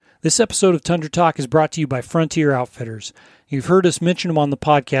This episode of Tundra Talk is brought to you by Frontier Outfitters. You've heard us mention them on the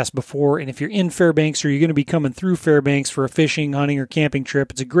podcast before, and if you're in Fairbanks or you're going to be coming through Fairbanks for a fishing, hunting, or camping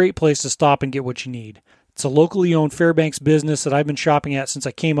trip, it's a great place to stop and get what you need. It's a locally owned Fairbanks business that I've been shopping at since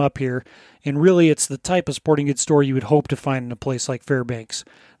I came up here, and really it's the type of sporting goods store you would hope to find in a place like Fairbanks.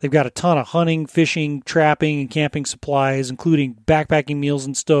 They've got a ton of hunting, fishing, trapping, and camping supplies, including backpacking meals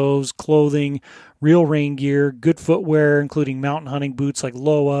and stoves, clothing, real rain gear, good footwear, including mountain hunting boots like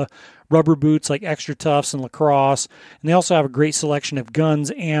Loa, rubber boots like Extra Toughs and Lacrosse, and they also have a great selection of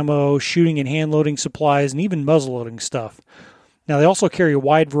guns, ammo, shooting and hand loading supplies, and even muzzle loading stuff. Now, they also carry a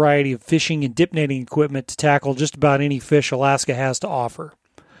wide variety of fishing and dip netting equipment to tackle just about any fish Alaska has to offer.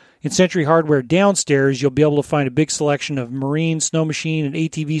 In Century Hardware downstairs, you'll be able to find a big selection of marine, snow machine, and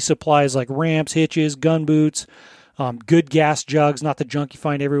ATV supplies like ramps, hitches, gun boots, good gas jugs, not the junk you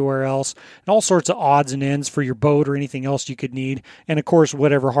find everywhere else, and all sorts of odds and ends for your boat or anything else you could need, and of course,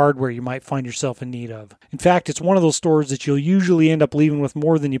 whatever hardware you might find yourself in need of. In fact, it's one of those stores that you'll usually end up leaving with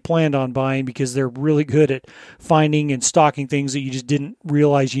more than you planned on buying because they're really good at finding and stocking things that you just didn't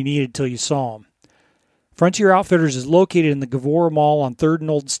realize you needed until you saw them. Frontier Outfitters is located in the Gavora Mall on 3rd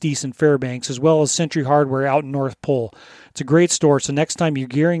and Old Steese in Fairbanks, as well as Century Hardware out in North Pole. It's a great store, so next time you're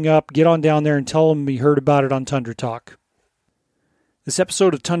gearing up, get on down there and tell them you heard about it on Tundra Talk. This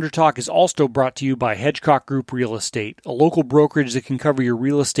episode of Tundra Talk is also brought to you by Hedgecock Group Real Estate, a local brokerage that can cover your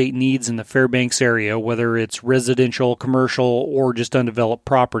real estate needs in the Fairbanks area, whether it's residential, commercial, or just undeveloped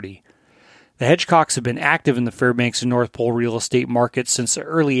property. The Hedgecocks have been active in the Fairbanks and North Pole real estate market since the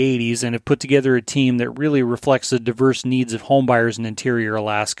early 80s and have put together a team that really reflects the diverse needs of homebuyers in interior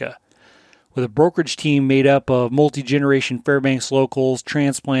Alaska. With a brokerage team made up of multi-generation Fairbanks locals,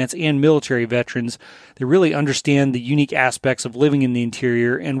 transplants, and military veterans, they really understand the unique aspects of living in the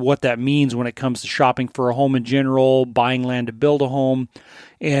interior and what that means when it comes to shopping for a home in general, buying land to build a home,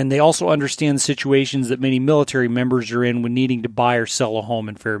 and they also understand the situations that many military members are in when needing to buy or sell a home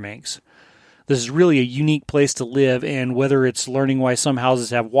in Fairbanks. This is really a unique place to live, and whether it's learning why some houses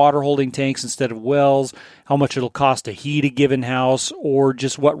have water holding tanks instead of wells, how much it'll cost to heat a given house, or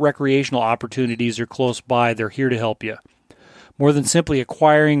just what recreational opportunities are close by, they're here to help you. More than simply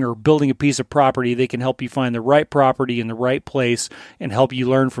acquiring or building a piece of property, they can help you find the right property in the right place and help you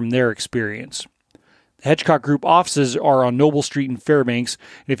learn from their experience. The Hedgecock Group offices are on Noble Street in Fairbanks,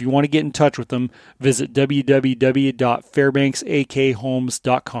 and if you want to get in touch with them, visit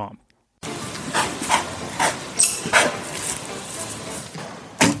www.fairbanksakhomes.com.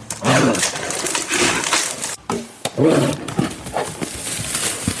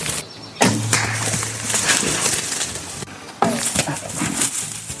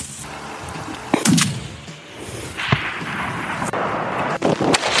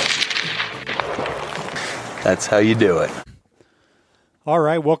 That's how you do it. All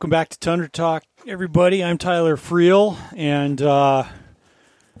right, welcome back to Tundra Talk, everybody. I'm Tyler Friel, and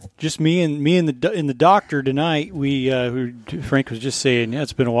just me and the doctor tonight. Frank was just saying, yeah,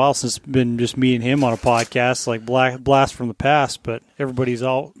 it's been a while since it's been just me and him on a podcast, like blast from the past. But everybody's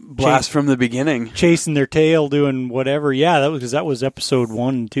all blast from the beginning, chasing their tail, doing whatever. Yeah, that was episode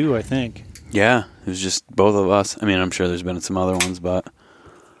 1 and 2, I think. Yeah, it was just both of us. I mean, I'm sure there's been some other ones, but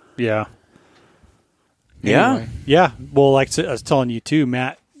yeah. Anyway. Yeah. Well, like I was telling you too,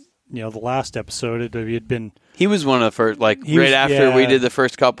 Matt. The last episode it had been. He was one of the first, after we did the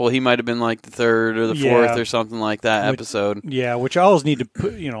first couple. He might have been like the third or the fourth or something like that episode. Yeah, which I always need to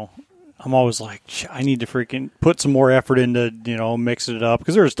put. I'm always like, I need to freaking put some more effort into mixing it up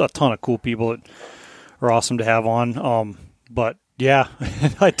because there's a ton of cool people that are awesome to have on. But yeah,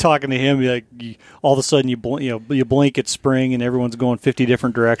 I talking to him all of a sudden you blink it's spring and everyone's going 50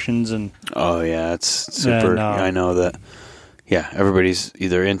 different directions and. Oh yeah, it's super. I know that. Yeah, everybody's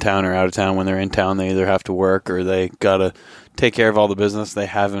either in town or out of town. When they're in town, they either have to work or they got to take care of all the business they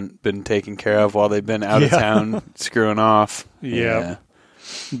haven't been taking care of while they've been out of town screwing off. Yeah.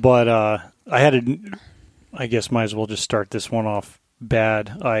 But I guess might as well just start this one off bad.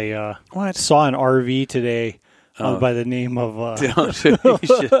 I saw an RV today by the name of... you should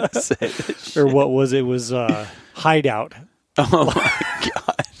say this or what was it? It was Hideout. Oh, my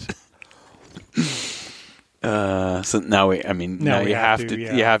God. So now you have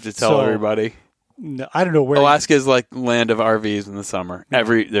to tell everybody. No, I don't know where. Alaska is like land of RVs in the summer.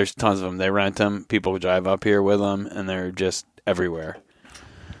 There's tons of them. They rent them. People drive up here with them, and they're just everywhere.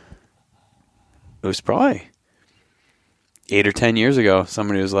 It was probably 8 or 10 years ago.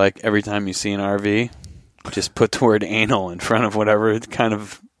 Somebody was like, every time you see an RV, just put the word anal in front of whatever kind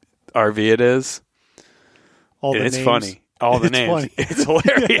of RV it is. It's funny. all the It's names. funny. It's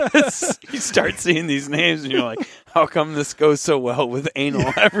hilarious. You start seeing these names and you're like, how come this goes so well with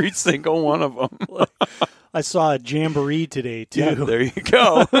anal? Every single one of them. I saw a jamboree today too. Yeah, there you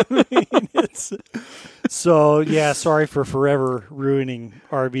go. So yeah, sorry for forever ruining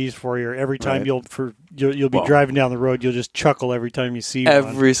RVs for you. Every time Right. you'll be driving down the road, you'll just chuckle every time you see one.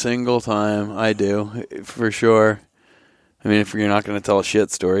 Every single time I do, for sure. I mean, if you're not going to tell a shit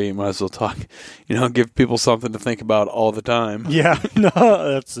story, you might as well talk, give people something to think about all the time. Yeah, no,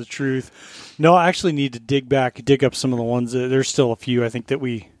 that's the truth. No, I actually need to dig up some of the ones. There's still a few I think that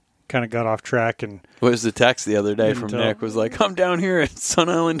we kind of got off track. And What was the text the other day Didn't from tell. Nick? Was like, I'm down here at Sun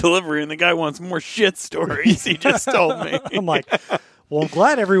Island Delivery, and the guy wants more shit stories. He just told me. I'm like, well, I'm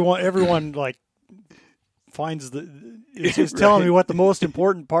glad everyone like finds is telling me what the most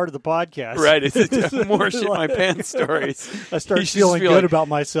important part of the podcast. Right, it's more shit my pants stories. I start You should feeling just feel good like- about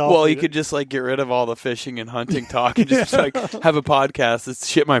myself. Well, you could just get rid of all the fishing and hunting talk and just have a podcast that's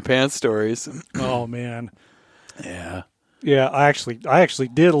shit my pants stories. Oh man. Yeah. Yeah, I actually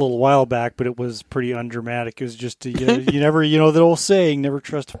did a little while back, but it was pretty undramatic. It was just you never that old saying, never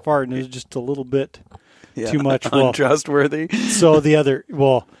trust a fart, and it was just a little bit too much. Well, Untrustworthy. so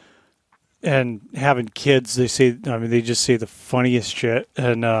and having kids, they just say the funniest shit.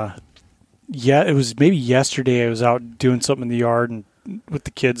 And it was maybe yesterday I was out doing something in the yard and with the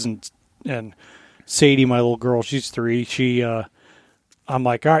kids and Sadie, my little girl, she's 3. She I'm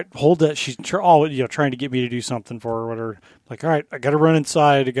like, all right, hold that. She's trying to get me to do something for her or whatever. Like, all right, I got to run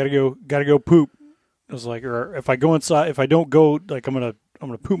inside. I got to go poop. I was like, or if I go inside, if I don't go, like I'm gonna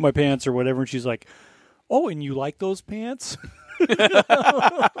poop my pants or whatever. And she's like, oh, and you like those pants?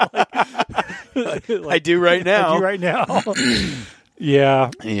 I do right now. I do right now.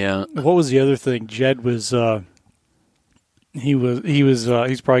 Yeah. Yeah. What was the other thing? Jed was he's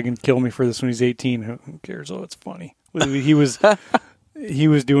probably gonna kill me for this when he's 18. Who cares? Oh, it's funny. He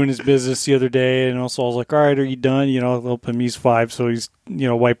was doing his business the other day, and also I was like, all right, are you done? He's 5, so he's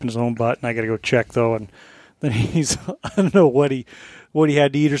wiping his own butt, and I got to go check though. And then I don't know what he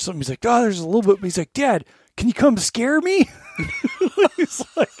had to eat or something. He's like, oh, there's a little bit. He's like, Dad, can you come scare me?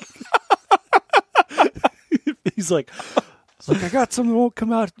 he's like, I got something that won't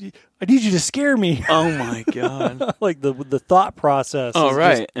come out. I need you to scare me. Oh my God. Like the thought process. Oh, is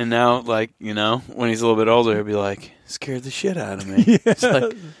right. just- And now, when he's a little bit older, he'll be like, scared the shit out of me. Yeah. It's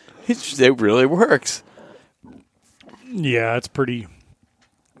like, it really works. Yeah, it's pretty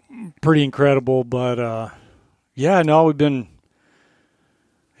incredible. But, we've been,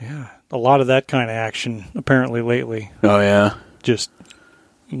 a lot of that kind of action apparently lately. Oh, yeah. Just,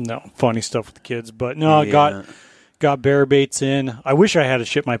 funny stuff with the kids. But no, I got bear baits in. I wish I had a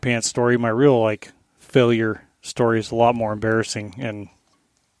shit my pants story. My real, failure story is a lot more embarrassing and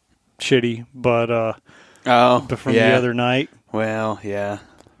shitty. But, from the other night. Well, yeah.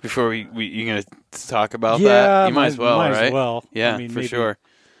 Before you going to talk about Yeah, that? You might as well, might right? as well. Yeah, I mean, for maybe. sure.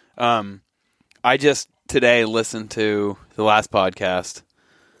 I just today listened to the last podcast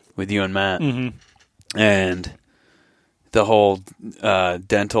with you and Matt, and the whole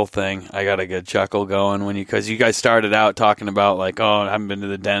dental thing. I got a good chuckle going because you guys started out talking about I haven't been to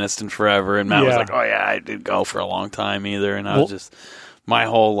the dentist in forever, and Matt was like, oh yeah, I did go for a long time either, and I was just my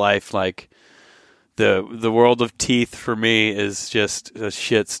whole life the world of teeth for me is just a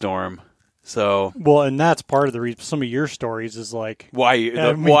shitstorm. So and that's part of the reason. Some of your stories is why you're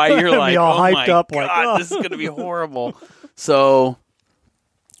all oh hyped my up, God, this is gonna be horrible. So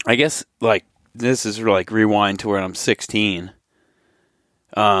I guess this is rewind to when I'm 16.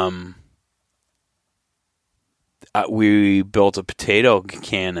 We built a potato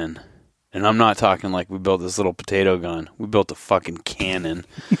cannon. And I'm not talking we built this little potato gun. We built a fucking cannon.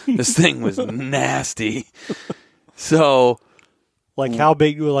 This thing was nasty. So, how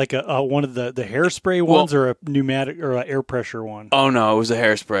big? One of the hairspray ones, or a pneumatic or an air pressure one? oh no, it was a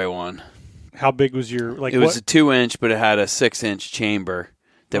hairspray one. How big was your It was a 2-inch, but it had a 6-inch chamber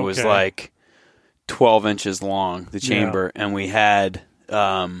that was 12 inches long. The chamber, and we had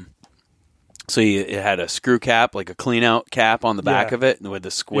it had a screw cap, a clean out cap on the back of it, with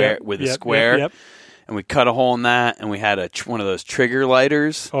the square Yep. And we cut a hole in that, and we had one of those trigger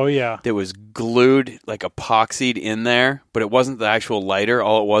lighters. Oh yeah, that was glued, epoxied in there, but it wasn't the actual lighter.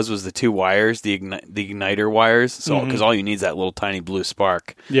 All it was the 2 wires, the igniter wires. So because all you need is that little tiny blue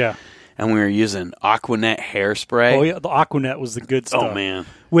spark. Yeah. And we were using Aquanet hairspray. Oh yeah, the Aquanet was the good stuff. Oh man,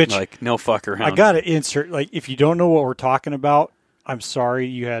 which no fuck around. I gotta insert. If you don't know what we're talking about, I'm sorry,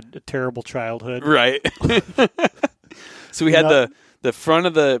 you had a terrible childhood. Right. So we had the front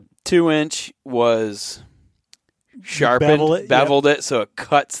of the 2-inch was sharpened, beveled it so it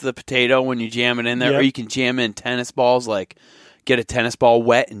cuts the potato when you jam it in there. Or you can jam in tennis balls, like get a tennis ball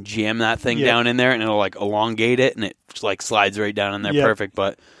wet and jam that thing down in there, and it'll like elongate it, and it like slides right down in there perfect.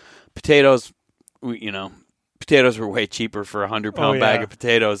 But potatoes, potatoes were way cheaper for a 100-pound bag of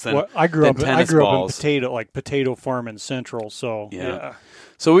potatoes than I grew up balls. in potato farm in Central, so yeah.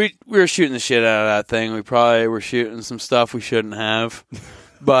 So we were shooting the shit out of that thing. We probably were shooting some stuff we shouldn't have,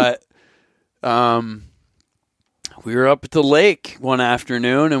 but we were up at the lake one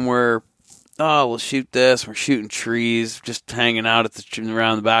afternoon, and we'll shoot this. We're shooting trees, just hanging out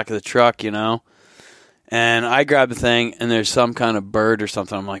around the back of the truck, And I grabbed the thing, and there's some kind of bird or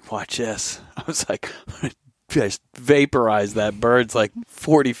something. I'm like, watch this. I was like, just vaporize that bird. It's like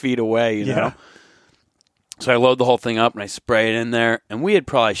 40 feet away, you know? So I load the whole thing up, and I spray it in there. And we had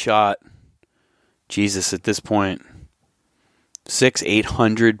probably shot, at this point,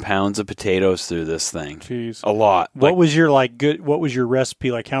 600-800 pounds of potatoes through this thing. Jeez. A lot. What was your what was your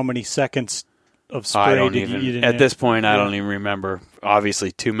recipe? Like how many seconds of spray did you at this point, I don't even remember.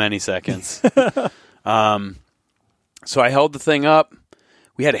 Obviously, too many seconds. So I held the thing up.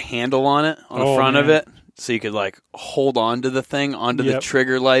 We had a handle on it, on the front of it, so you could like hold on to the thing, onto the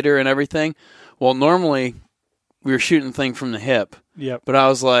trigger lighter and everything. Well, normally we were shooting the thing from the hip. Yep. But I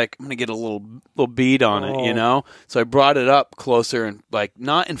was like, I'm going to get a little bead on it, So I brought it up closer and like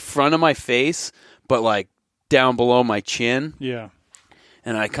not in front of my face, but like down below my chin. Yeah.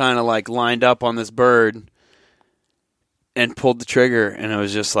 And I kind of like lined up on this bird and pulled the trigger, and it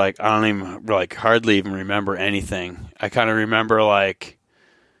was just like, I don't even like hardly even remember anything. I kind of remember like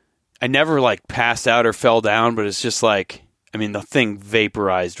I never like passed out or fell down, but it's just like, I mean, the thing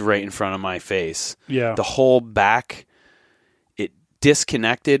vaporized right in front of my face. Yeah. The whole back, it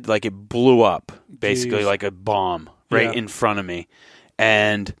disconnected, like it blew up, basically like a bomb right in front of me.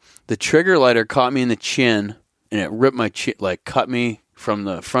 And the trigger lighter caught me in the chin, and it ripped my chin, like cut me from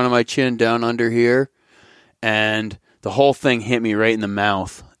the front of my chin down under here. And the whole thing hit me right in the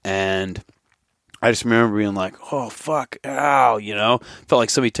mouth. And I just remember being like, oh, fuck, ow, Felt like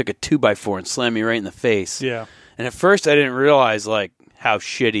somebody took a 2x4 and slammed me right in the face. Yeah. And at first I didn't realize, like, how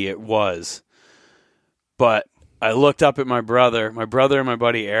shitty it was. But I looked up at my brother. My brother and my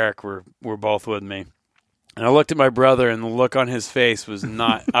buddy Eric were both with me. And I looked at my brother, and the look on his face was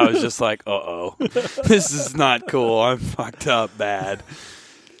not, I was just like, uh-oh, this is not cool. I'm fucked up bad.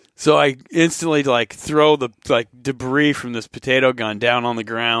 So I instantly, like, throw the, like, debris from this potato gun down on the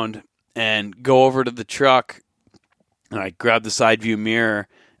ground and go over to the truck, and I grab the side view mirror,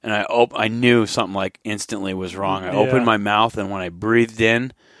 and I knew something, like, instantly was wrong. I opened my mouth, and when I breathed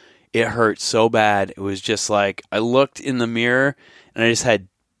in, it hurt so bad. It was just like, I looked in the mirror, and I just had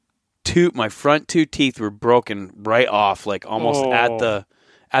my front two teeth were broken right off, like almost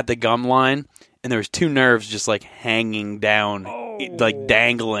at the gum line, and there was two nerves just like hanging down, like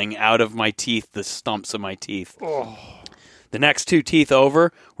dangling out of my teeth, the stumps of my teeth. The next two teeth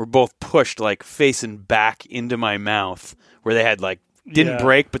over were both pushed like facing back into my mouth, where they had like didn't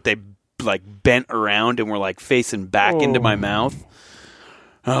break, but they like bent around and were like facing back into my mouth.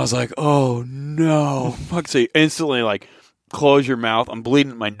 And I was like, oh no. Fuck. So you instantly like close your mouth. I'm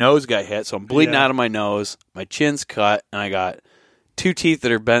bleeding. My nose got hit, so I'm bleeding out of my nose. My chin's cut, and I got two teeth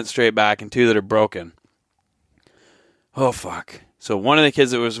that are bent straight back and two that are broken. Oh, fuck. So one of the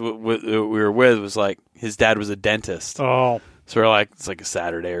kids that we were with was like, his dad was a dentist. Oh. So we're like, it's like a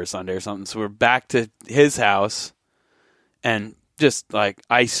Saturday or Sunday or something. So we're back to his house, and just like,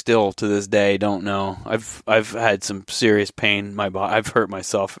 I still to this day don't know. I've had some serious pain in my body. I've hurt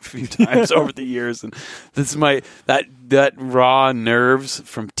myself a few times over the years, and this is that raw nerves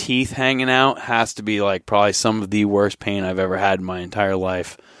from teeth hanging out has to be like probably some of the worst pain I've ever had in my entire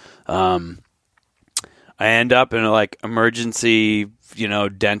life. I end up in a like emergency,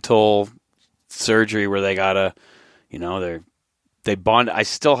 dental surgery where they gotta, they bond. I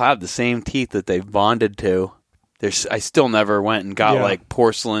still have the same teeth that they've bonded to. I still never went and got like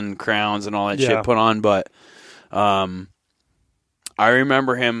porcelain crowns and all that shit put on, but I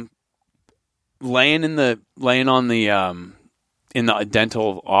remember him laying in the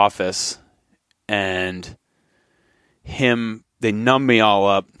dental office, and they numb me all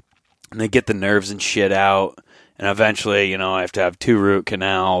up, and they get the nerves and shit out, and eventually, I have to have 2 root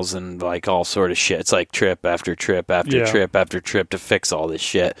canals and like all sort of shit. It's like trip after trip after trip after trip to fix all this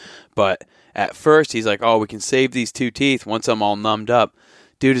shit, but at first, he's like, oh, we can save these 2 teeth once I'm all numbed up.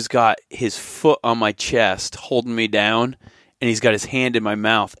 Dude has got his foot on my chest, holding me down, and he's got his hand in my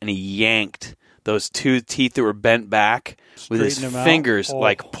mouth, and he yanked those 2 teeth that were bent back with his fingers,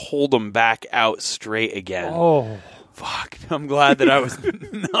 like pulled them back out straight again. Oh. Fuck. I'm glad that I was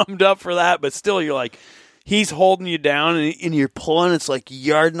numbed up for that, but still, you're like, he's holding you down and you're pulling. It's like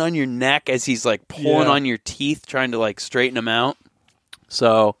yarding on your neck as he's like pulling on your teeth, trying to like straighten them out.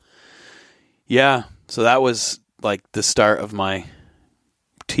 So, yeah. So that was like the start of my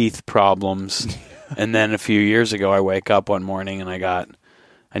teeth problems. And then a few years ago, I wake up one morning and I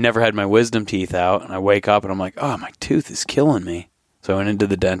never had my wisdom teeth out. And I wake up and I'm like, oh, my tooth is killing me. So I went into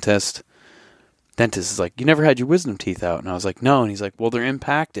the dentist. Dentist is like, you never had your wisdom teeth out? And I was like, no. And he's like, well, they're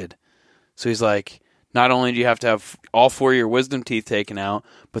impacted. So he's like, not only do you have to have all 4 of your wisdom teeth taken out,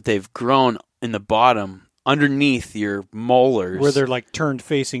 but they've grown in the bottom underneath your molars. Where they're like turned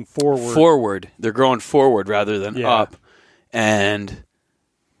facing forward. Forward. They're growing forward rather than up. And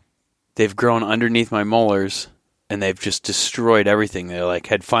they've grown underneath my molars, and they've just destroyed everything. They like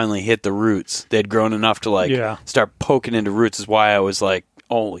had finally hit the roots. They had grown enough to like start poking into roots. Is why I was like,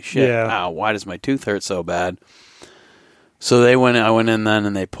 holy shit, wow, why does my tooth hurt so bad? So I went in then,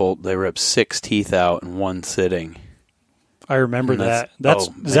 and they ripped 6 teeth out in one sitting. I remember that.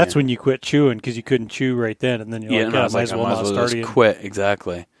 That's when you quit chewing because you couldn't chew right then, and then you're like, I might as well not start again. Quit,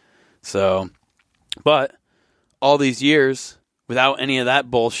 exactly. So, but all these years without any of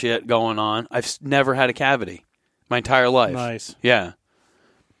that bullshit going on, I've never had a cavity my entire life. Nice. Yeah.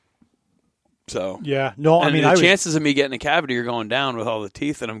 So yeah, no, I mean, the chances of me getting a cavity are going down with all the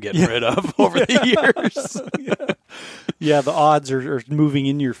teeth that I'm getting rid of over the years. Yeah, the odds are moving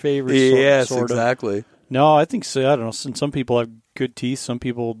in your favor. Yes, sort of. Exactly. No, I think so. I don't know. Some people have good teeth, some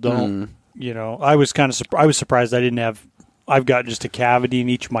people don't. You know, I was surprised I didn't have. I've got just a cavity in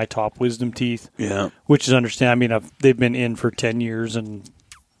each of my top wisdom teeth. Yeah, which is understandable. I mean, they've been in for 10 years and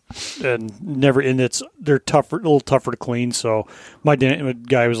never. And they're tougher, a little tougher to clean. So my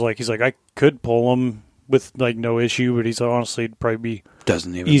guy was like, he's like, I could pull them with like no issue, but he's like, honestly, it'd probably be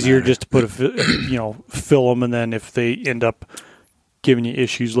easier matter. just to put fill them, and then if they end up giving you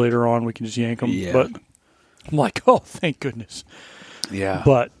issues later on, we can just yank them. Yeah. But I'm like, oh, thank goodness. Yeah.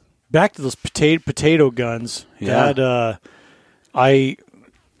 But back to those potato guns. Yeah. That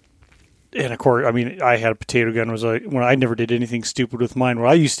and of course, I mean, I had a potato gun. When I never did anything stupid with mine. What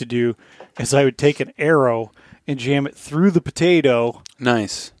I used to do is I would take an arrow and jam it through the potato.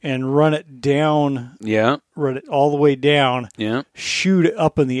 Nice. And run it down. Yeah. Run it all the way down. Yeah. Shoot it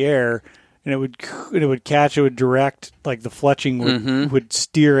up in the air, and it would catch. It would direct, like the fletching would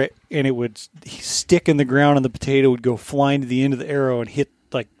steer it, and it would stick in the ground, and the potato would go flying to the end of the arrow and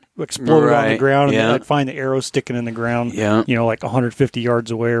explode on the ground, and then I'd find the arrow sticking in the ground. Yeah. Like 150 yards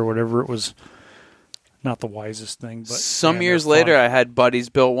away or whatever. It was not the wisest thing, but some years later, I had buddies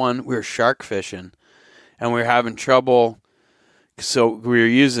built one. We were shark fishing, and we were having trouble. So we were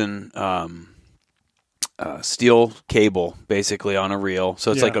using steel cable basically on a reel.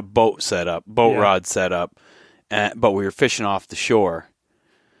 So it's like a boat rod setup, but we were fishing off the shore.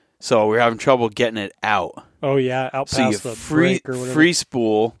 So we were having trouble getting it out. Oh, yeah, out past the break or whatever. Free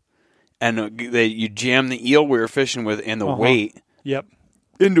spool, and you jam the eel we were fishing with and the weight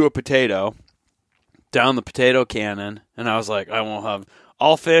into a potato, down the potato cannon, and I was like,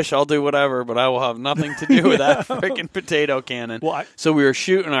 I'll fish, I'll do whatever, but I will have nothing to do with that freaking potato cannon. So we were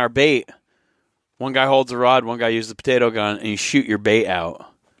shooting our bait. One guy holds the rod, one guy uses the potato gun, and you shoot your bait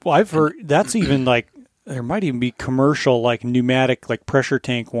out. Well, I've heard that's even like, there might even be commercial, like pneumatic, like pressure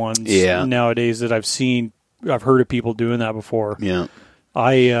tank ones nowadays that I've seen. I've heard of people doing that before. Yeah.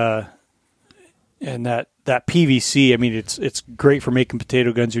 And that PVC, I mean, it's great for making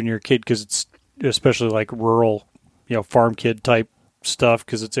potato guns when you're a kid, because it's especially like rural, farm kid type stuff,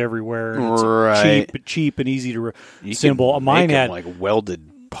 because it's everywhere. And it's cheap and easy to assemble. Mine had like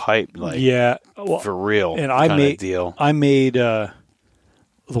welded pipe, like for real. And I made the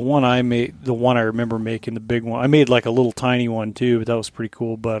one I remember making, the big one. I made like a little tiny one too, but that was pretty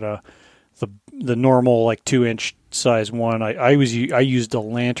cool. But the normal like 2-inch size one, I used a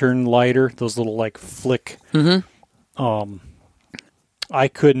lantern lighter, those little like flick. Mm-hmm. I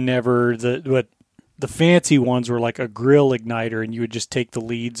could never but the fancy ones were like a grill igniter, and you would just take the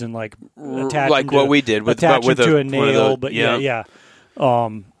leads and like attach like them what we did with to a nail. But yeah.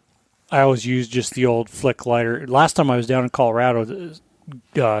 I always used just the old flick lighter. Last time I was down in Colorado,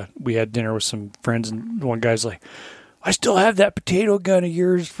 we had dinner with some friends, and one guy's like, I still have that potato gun of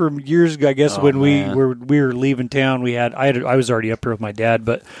yours from years ago. I guess when we were leaving town, I was already up here with my dad,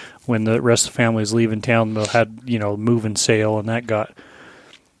 but when the rest of the family was leaving town, they had moving sale, and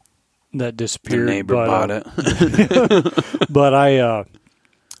that disappeared. The neighbor bought it. But I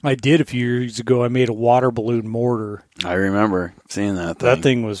did a few years ago. I made a water balloon mortar. I remember seeing that thing. That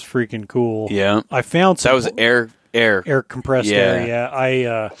thing was freaking cool. Yeah, I found some. That was air compressed air.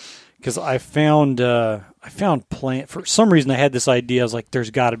 Yeah, because I found I found plant for some reason. I had this idea. I was like,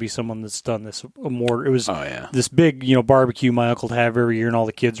 "There's got to be someone that's done this." A mortar. It was this big, barbecue my uncle would have every year, and all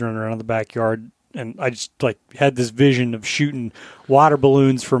the kids running around in the backyard. And I just like had this vision of shooting water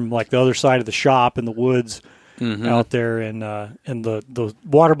balloons from like the other side of the shop in the woods out there, and the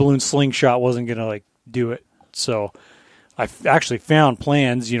water balloon slingshot wasn't gonna like do it. So I actually found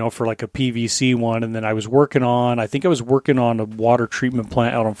plans, for like a PVC one, and then I think I was working on a water treatment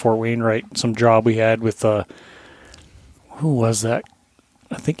plant out on Fort Wainwright, some job we had with, who was that?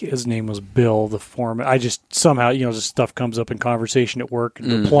 I think his name was Bill, the foreman. I just somehow, this stuff comes up in conversation at work.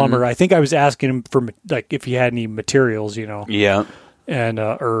 The plumber, I think I was asking him for like if he had any materials, Yeah. and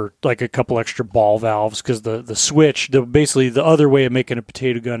or like a couple extra ball valves, because the switch, basically the other way of making a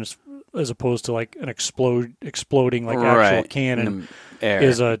potato gun is, as opposed to like an exploding like actual cannon,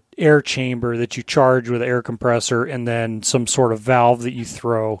 is a air chamber that you charge with an air compressor and then some sort of valve that you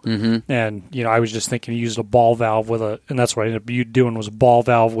throw. And I was just thinking he used a ball valve and that's what I ended up doing, was a ball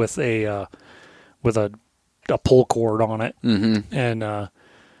valve with a pull cord on it.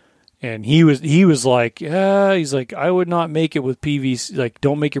 And he was like, he's like, I would not make it with PVC. Like,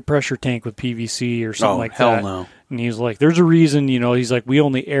 don't make your pressure tank with PVC or something like that. No. And he's like, there's a reason, he's like, we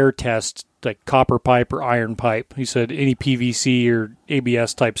only air test like copper pipe or iron pipe. He said any PVC or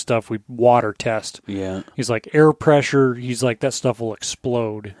ABS type stuff, we water test. Yeah. He's like, air pressure, he's like, that stuff will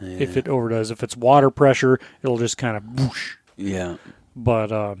explode if it overdoes. If it's water pressure, it'll just kind of whoosh. Yeah.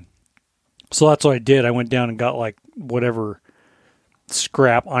 But, so that's what I did. I went down and got like whatever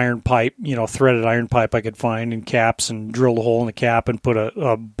scrap iron pipe, threaded iron pipe I could find in caps, and drilled a hole in the cap and put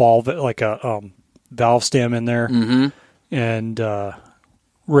a ball, like a valve stem in there, and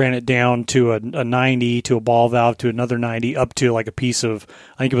ran it down to a 90, to a ball valve, to another 90, up to like a piece of,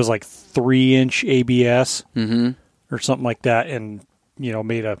 I think it was like 3-inch ABS or something like that, and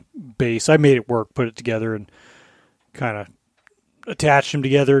made a base. I made it work, put it together, and kind of attached them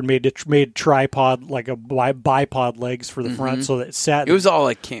together and made tripod, like a bipod legs for the front, so that it sat. It was all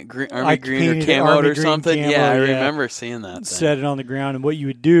like Army Green or camo or something. Camo, I remember seeing that thing. Set it on the ground, and what you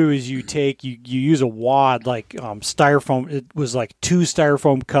would do is you use a wad, like styrofoam. It was like 2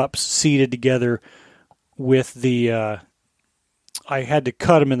 styrofoam cups seated together with the. I had to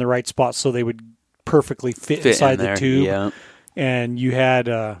cut them in the right spot so they would perfectly fit inside the tube. Yeah. And you had.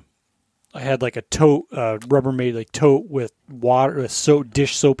 I had like a tote, Rubbermaid like tote with water,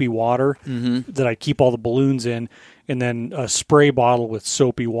 dish soapy water that I keep all the balloons in, and then a spray bottle with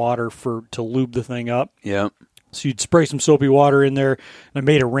soapy water to lube the thing up. Yeah. So you'd spray some soapy water in there, and I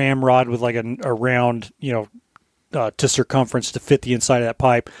made a ramrod with like a round, to circumference to fit the inside of that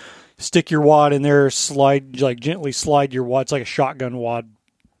pipe. Stick your wad in there, gently slide your wad. It's like a shotgun wad.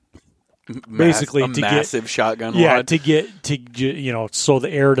 Basically, massive shotgun wad. wad. to get so the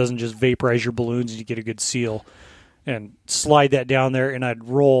air doesn't just vaporize your balloons and you get a good seal. And slide that down there, and I'd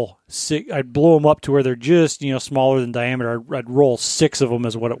blow them up to where they're just smaller than diameter. I'd roll 6 of them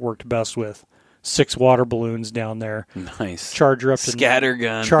is what it worked best with. 6 water balloons down there. Nice. Charger up to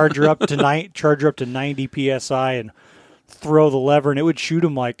scattergun. Charger up to 90 psi and throw the lever, and it would shoot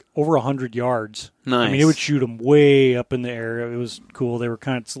them like over 100 yards. Nice. I mean, it would shoot them way up in the air. It was cool. They were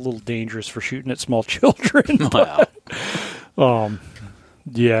it's a little dangerous for shooting at small children. Wow.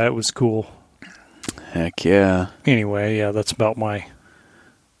 Yeah, it was cool. Heck yeah. Anyway, yeah, that's about the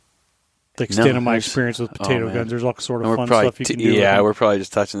extent of my experience with potato guns. There's all sort of fun stuff you can do. Yeah, we're probably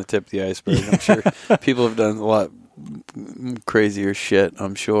just touching the tip of the iceberg. I'm sure people have done a lot crazier shit,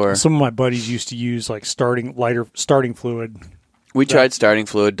 I'm sure. Some of my buddies used to use like starting fluid. We tried starting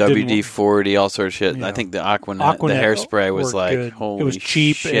fluid, WD-40, all sorts of shit. I think the Aquanet the hairspray was like, good. Holy it was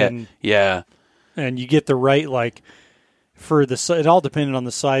cheap shit. And you get the right it all depended on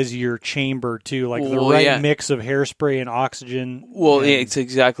the size of your chamber too, like the right mix of hairspray and oxygen. Well, it's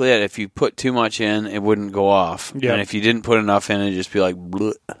exactly it. If you put too much in, it wouldn't go off. Yeah. And if you didn't put enough in, it'd just be like,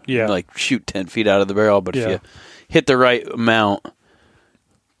 bleh, like shoot 10 feet out of the barrel. But if you hit the right amount,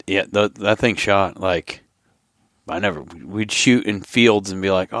 that thing shot. Like, we'd shoot in fields and be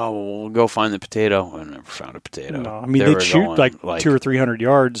like, oh, well, we'll go find the potato. I never found a potato. No, I mean, they'd shoot like 200 or 300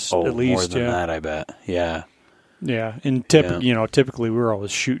 yards at least. More than that, I bet. Yeah. Yeah, and typically we were always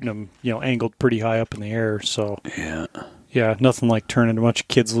shooting them, angled pretty high up in the air. So yeah, nothing like turning a bunch of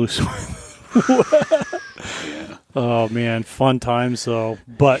kids loose. Oh man, fun times though.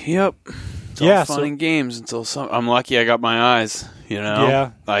 But it's all fun and games until I'm lucky I got my eyes.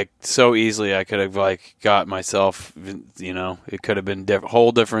 Like so easily I could have got myself. It could have been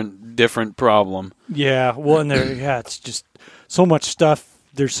whole different problem. Yeah, well, and it's just so much stuff.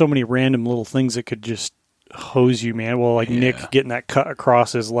 There's so many random little things that could just hose you, man. Well, Nick getting that cut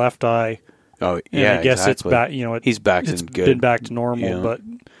across his left eye Oh, And yeah, I guess it's exactly. back. He's back It's in good. been back to normal, Yeah. but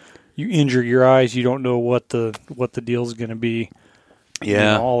you injure your eyes, you don't know what the deal's going to be.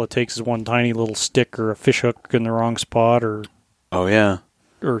 Yeah. All it takes is one tiny little stick or a fish hook in the wrong spot, or Oh, yeah.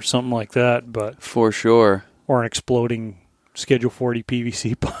 something like that. But For sure. or an exploding Schedule 40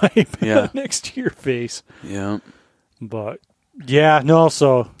 PVC pipe next to your face. Yeah. But yeah, no.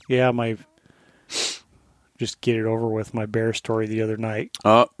 So yeah, just get it over with. My bear story the other night.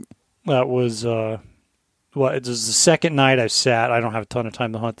 Oh, That was it was the second night I sat. I don't have a ton of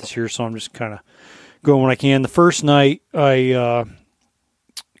time to hunt this year, so I'm just kind of going when I can. The first night because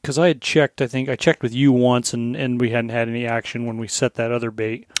I had checked, I think I checked with you once, and we hadn't had any action when we set that other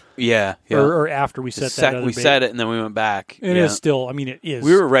bait. yeah. Or after we set that other we bait. set it, and then we went back. And it is still, I mean, it is.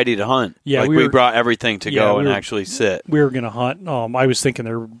 We were ready to hunt. Yeah, like, we we were- brought everything to yeah, go we and were- actually sit. We were going to hunt. I was thinking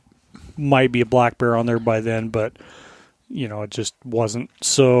there might be a black bear on there by then, but, it just wasn't.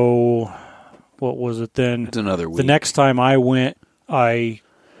 So, what was it then? It's another week. The next time I went, I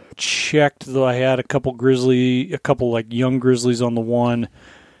checked, though I had a couple like young grizzlies on the one,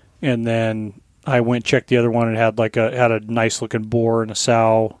 and then I went checked the other one and had had a nice looking boar and a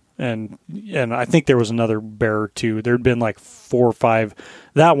sow, and I think there was another bear or two. There'd been like 4 or 5.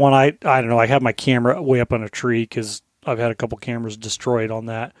 That one I don't know. I had my camera way up on a tree because I've had a couple cameras destroyed on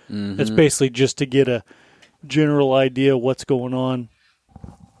that. Mm-hmm. It's basically just to get a general idea of what's going on.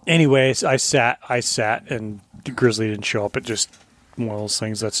 Anyways, I sat, and the grizzly didn't show up. It just one of those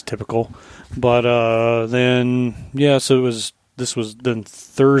things that's typical. But then, so this was then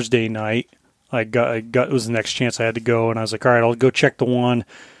Thursday night. It was the next chance I had to go, and I was like, all right, I'll go check the one,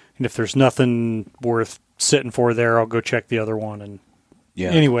 and if there's nothing worth sitting for there, I'll go check the other one. And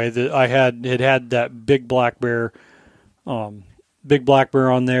anyway, I had that big black bear on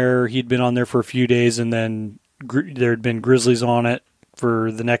there. He'd been on there for a few days, and then there had been grizzlies on it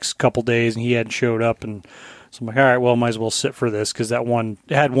for the next couple days, and he hadn't showed up. And so I'm like, all right, well, might as well sit for this because it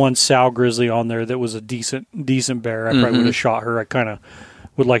had one sow grizzly on there that was a decent bear. I probably would have shot her. I kind of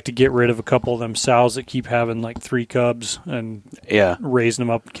would like to get rid of a couple of them sows that keep having like 3 cubs and raising them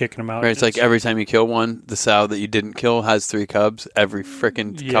up and kicking them out. Right, it's like every time you kill one, the sow that you didn't kill has 3 cubs every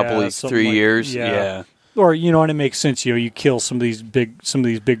freaking couple of 3 years. Yeah. Or and it makes sense. You kill some of these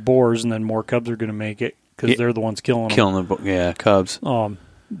big boars, and then more cubs are going to make it because they're the ones killing them. Cubs.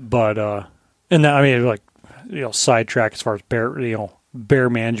 But and that, I mean, like sidetrack as far as bear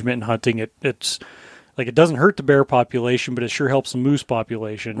management and hunting. It's like it doesn't hurt the bear population, but it sure helps the moose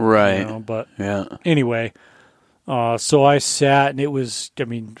population. Right. But yeah. Anyway, so I sat, and it was, I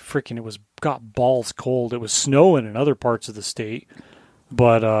mean, it was got balls cold. It was snowing in other parts of the state,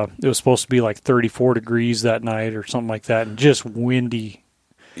 but it was supposed to be like 34 degrees that night or something like that, and just windy.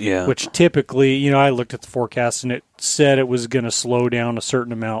 Yeah. Which typically, I looked at the forecast, and it said it was going to slow down a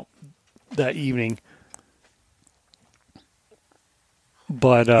certain amount that evening.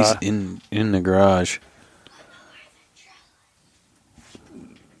 But he's in the garage.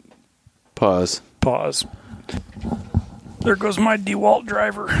 Pause. There goes my DeWalt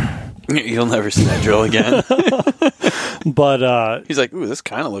driver. You'll never see that drill again. But he's like, ooh, this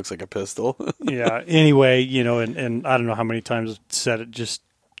kind of looks like a pistol. Yeah. Anyway, and I don't know how many times I've said it. Just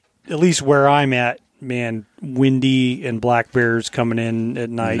at least where I'm at, man, windy and black bears coming in at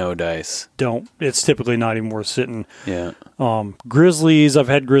night. No dice. It's typically not even worth sitting. Yeah. Grizzlies, I've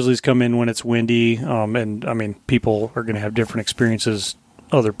had grizzlies come in when it's windy. And I mean, people are going to have different experiences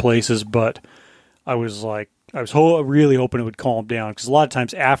other places, but I was really hoping it would calm down, because a lot of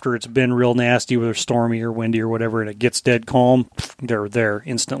times after it's been real nasty, whether stormy or windy or whatever, and it gets dead calm, they're there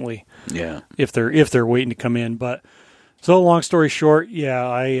instantly. Yeah. If they're waiting to come in. But so long story short,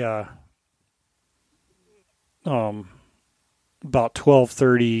 I about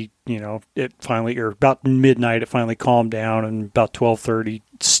 12:30, it finally, or about midnight, it finally calmed down, and about 12:30,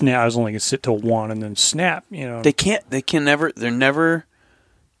 snap. I was only gonna sit till 1, and then snap.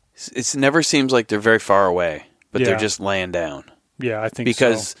 It never seems like they're very far away, but they're just laying down. Yeah, I think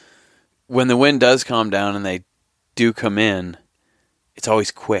because when the wind does calm down and they do come in, it's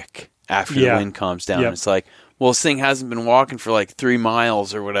always quick after the wind calms down. Yep. It's like, well, this thing hasn't been walking for like 3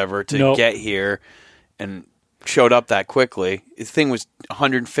 miles or whatever to get here, and showed up that quickly. The thing was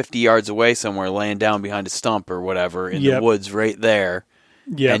 150 yards away somewhere, laying down behind a stump or whatever in the woods right there,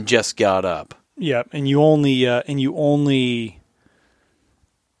 and just got up. Yeah, and you only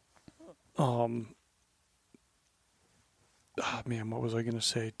oh man, what was I going to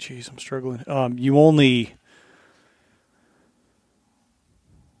say? Jeez, I'm struggling. I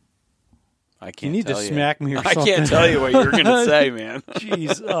can't. You need to smack me or I something. can't tell you what you were going to say, man.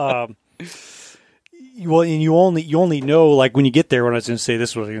 Jeez. Well, and you only know, like, when you get there. What I was going to say,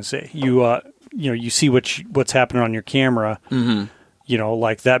 this is what I was going to say. You see what's happening on your camera. Mm-hmm.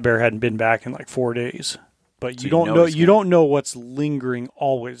 Like that bear hadn't been back in like 4 days. But So you don't know what's lingering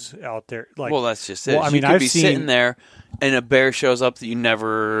always out there. Like, well, that's just it. Well, I mean, you could I've be seen, sitting there, and a bear shows up that you've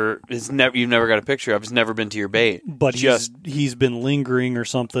never got a picture of. It's never been to your bait. But he's been lingering or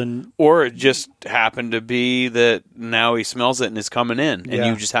something. Or it just happened to be that now he smells it and is coming in, and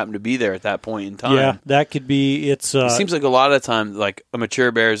Yeah. you just happen to be there at that point in time. Yeah, that could be. It seems like a lot of times, like a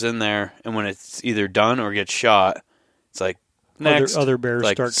mature bear is in there, and when it's either done or gets shot, it's like next other bears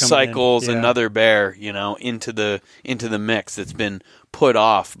like start coming cycles in. Yeah. another bear, into the mix that's been put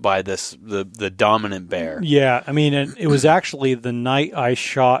off by the dominant bear. Yeah, I mean, it was actually the night I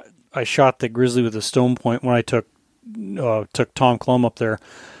shot the grizzly with a stone point when I took Tom Clum up there.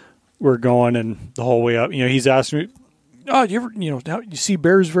 We're going, and the whole way up, he's asking me, "Oh, do you ever, you see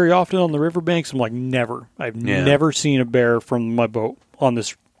bears very often on the riverbanks?" I'm like, "Never. I've never seen a bear from my boat on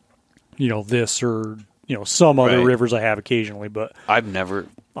this, this or some other rivers I have occasionally, but I never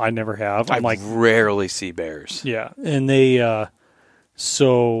have. I rarely see bears. Yeah, and they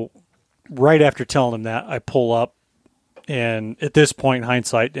so right after telling him that, I pull up, and at this point in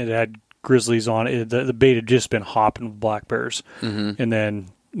hindsight, it had grizzlies on it. The bait had just been hopping with black bears, and then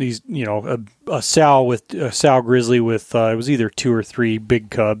these, a sow grizzly with it was either 2 or 3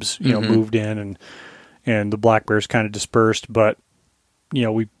 big cubs, moved in, and the black bears kind of dispersed, but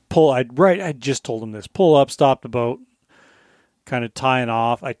we pull. I just told him this: pull up, stop the boat, kind of tying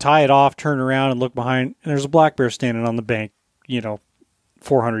off. I tie it off, turn around, and look behind, and there's a black bear standing on the bank,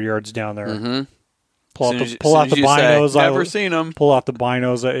 400 yards down there. Mm-hmm. Pull out the binos. Never seen him. Pull out the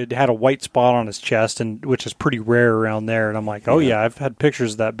binos. It had a white spot on his chest, and which is pretty rare around there. And I'm like, oh yeah, I've had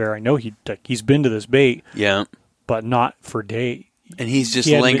pictures of that bear. I know he's been to this bait. Yeah, but not for day. And he's just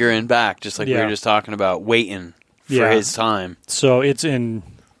lingering back, just like we were just talking about, waiting for his time. So it's in.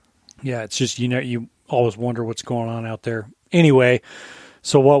 Yeah, it's just you always wonder what's going on out there. Anyway,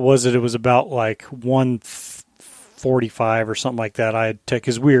 so what was it? It was about like 1:45 or something like that. I had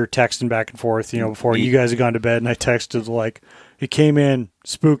because we were texting back and forth, before you guys had gone to bed, and I texted like, "It came in,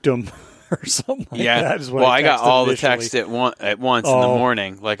 spooked him," or something like that. Is what I got all initially. the text at once in the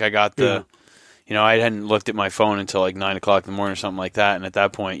morning. Like I got the, I hadn't looked at my phone until like 9 o'clock in the morning or something like that, and at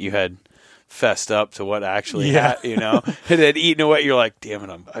that point you had fessed up to what actually happened, it had eaten away. You're like, damn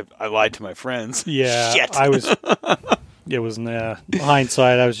it, I lied to my friends. Yeah, shit. It was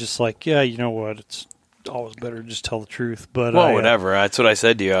hindsight. I was just like, yeah, you know what? It's always better to just tell the truth. But whatever. That's what I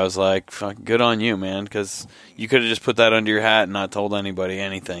said to you. I was like, fuck, good on you, man, because you could have just put that under your hat and not told anybody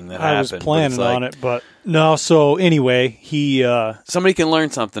anything that happened. I was planning on it, but no. So anyway, he somebody can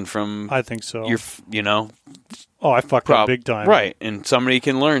learn something from. I think so. Oh, I fucked up big time. Right, and somebody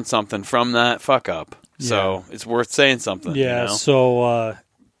can learn something from that fuck up. So it's worth saying something. Yeah. So,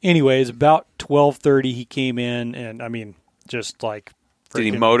 anyways, about 12:30, he came in, and I mean, just like. Did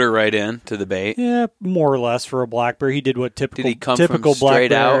he motor right in to the bait? Yeah, more or less for a black bear. He did what typical. Did he come typical from straight black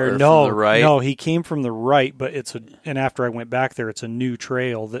bear. out or no, from the right? No, he came from the right, but and after I went back there, it's a new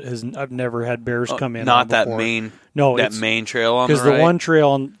trail that I've never had bears come in. Not that before. main. No, that main trail on the right. Because the one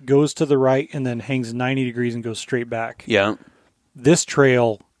trail goes to the right and then hangs 90 degrees and goes straight back. Yeah. This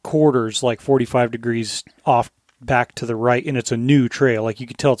trail quarters like 45 degrees off back to the right, and it's a new trail. Like you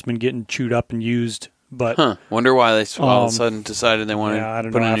could tell, it's been getting chewed up and used. But wonder why they all of a sudden decided they wanted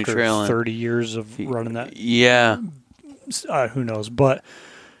to put a new trail in. 30 years of running that. Yeah. Who knows? But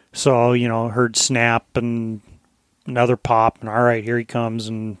so, heard snap and another pop, and all right, here he comes.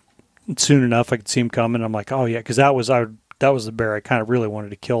 And soon enough, I could see him coming. I'm like, oh yeah, because that was the bear I kind of really wanted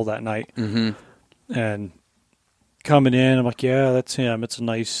to kill that night. Mm-hmm. And coming in, I'm like, yeah, that's him. It's a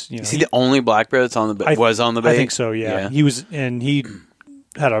nice, Is he the only black bear that's on the bait? Was on the bait? I think so. Yeah. He was, and he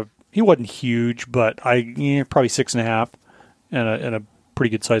had he wasn't huge, but probably 6.5, and a pretty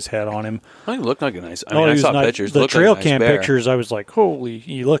good sized head on him. He looked like a nice. I saw pictures. The trail like a nice cam bear. pictures, I was like, holy,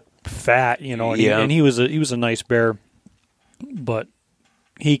 he looked fat, and he was a nice bear. But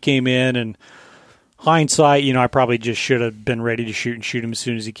he came in, and hindsight, I probably just should have been ready to shoot him as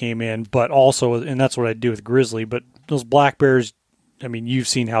soon as he came in. But also, and that's what I do with grizzly. But those black bears, I mean, you've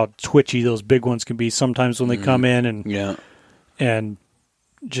seen how twitchy those big ones can be sometimes when they come in, and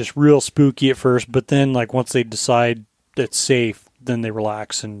just real spooky at first. But then, like once they decide it's safe, then they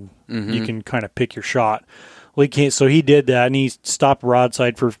relax, and you can kind of pick your shot. Well, so he did that, and he stopped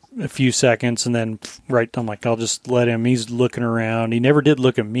broadside for a few seconds, and then I'm like, I'll just let him. He's looking around. He never did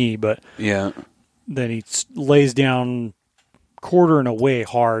look at me, but then he lays down quartering away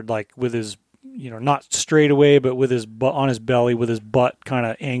hard, like with his, not straight away, but with his butt on his belly, with his butt kind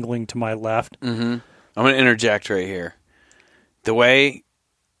of angling to my left. I'm going to interject right here. The way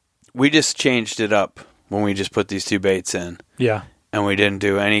we just changed it up when we just put these 2 baits in. Yeah. And we didn't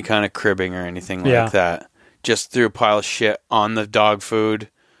do any kind of cribbing or anything Yeah. like that. Just threw a pile of shit on the dog food.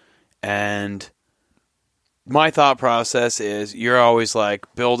 And my thought process is you're always like,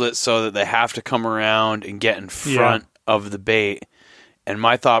 build it so that they have to come around and get in front of the bait. And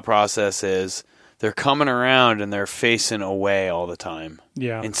my thought process is they're coming around and they're facing away all the time.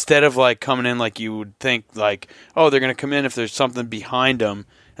 Yeah. Instead of like coming in like you would think like, oh, they're going to come in if there's something behind them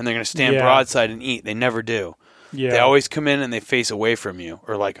and they're going to stand broadside and eat. They never do. Yeah. They always come in and they face away from you,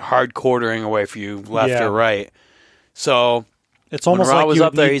 or like hard quartering away from you, left or right. So it's almost when Rob like was you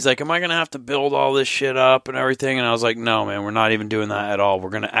up there, he's like, "Am I going to have to build all this shit up and everything?" And I was like, "No, man, we're not even doing that at all. We're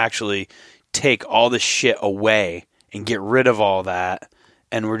going to actually take all this shit away and get rid of all that,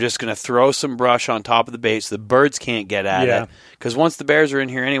 and we're just going to throw some brush on top of the bait so the birds can't get at it. Because once the bears are in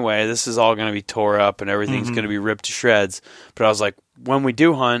here anyway, this is all going to be tore up and everything's going to be ripped to shreds." But I was like, when we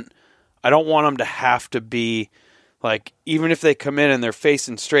do hunt, I don't want them to have to be like, even if they come in and they're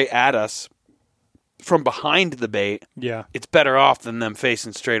facing straight at us from behind the bait, it's better off than them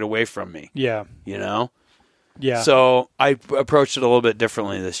facing straight away from me. Yeah. You know? Yeah. So I approached it a little bit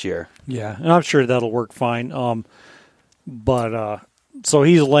differently this year. Yeah. And I'm sure that'll work fine. So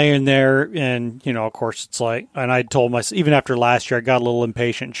he's laying there, and, you know, of course, it's like, and I told myself, even after last year, I got a little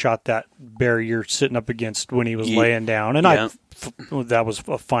impatient and shot that bear you're sitting up against when he was laying down. And that was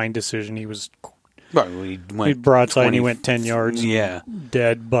a fine decision. He was we broadside and he went 10 yards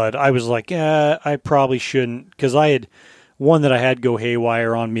dead. But I was like, I probably shouldn't, because I had one that I had go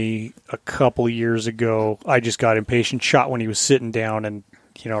haywire on me a couple of years ago. I just got impatient, shot when he was sitting down, and,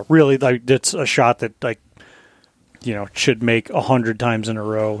 you know, really, like, it's a shot that, like, you know, should make 100 times in a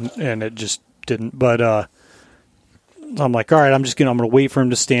row, and it just didn't. But I'm like, all right, I'm gonna wait for him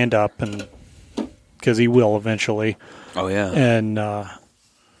to stand up, and because he will eventually. Oh yeah. And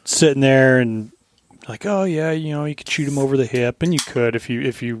sitting there and like, oh yeah, you know, you could shoot him over the hip, and you could if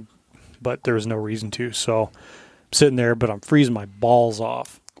you, but there was no reason to. So I'm sitting there, but I'm freezing my balls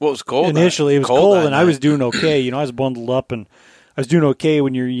off. Well, it was cold. Initially, it was cold, and I was doing okay. You know, I was bundled up, and I was doing okay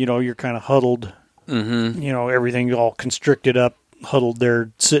when you're kind of huddled. Mm-hmm. You know, everything all constricted up, huddled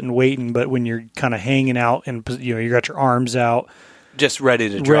there, sitting, waiting. But when you're kind of hanging out and, you know, you got your arms out, just ready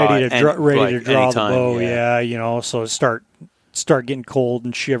to draw the anytime, bow. Yeah, you know, so start getting cold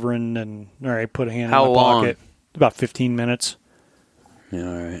and shivering, and all right, put a hand in my pocket. About 15 minutes. Yeah,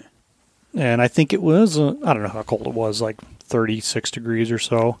 all right. And I think it was, I don't know how cold it was, like 36 degrees or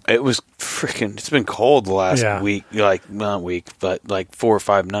so. It was it's been cold the last week, like, not week, but like 4 or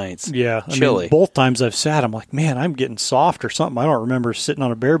 5 nights. Yeah. Chilly. I mean, both times I've sat, I'm like, man, I'm getting soft or something. I don't remember sitting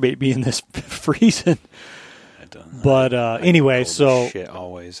on a bear bait being this freezing. But anyway, so shit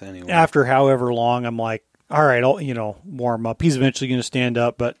always anyway. After however long, I'm like, all right, I'll, you know, warm up. He's eventually going to stand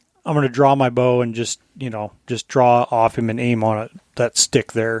up, but I'm going to draw my bow and just draw off him and aim on that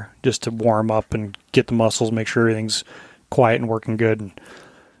stick there just to warm up and get the muscles, make sure everything's quiet and working good. And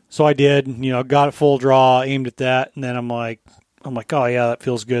so I did, you know, got it full draw, aimed at that, and then I'm like, oh yeah, that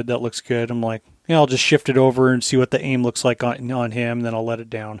feels good, that looks good. I'm like, yeah, I'll just shift it over and see what the aim looks like on him, then I'll let it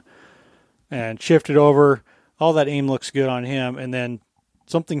down. And shift it over, all that aim looks good on him, and then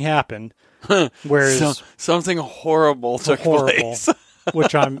something happened. Whereas something horrible took place.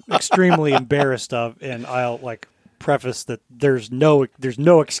 Which I'm extremely embarrassed of, and I'll like preface that there's no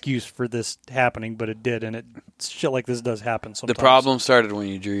excuse for this happening, but it did, and shit like this does happen sometimes. The problem started when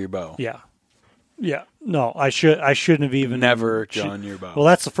you drew your bow. Yeah. No, I shouldn't have even never drawn your bow. Well,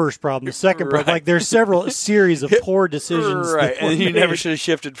 that's the first problem. The second problem, like there's several series of poor decisions, right? And you never should have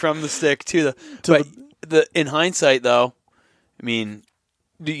shifted from the stick to the. In hindsight, though, I mean,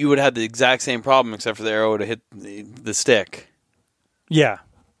 you would have had the exact same problem, except for the arrow would have hit the stick. Yeah.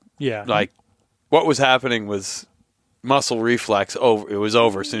 Like, what was happening was muscle reflex over. It was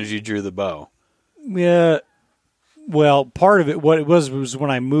over as soon as you drew the bow. Yeah. Well, part of it, what it was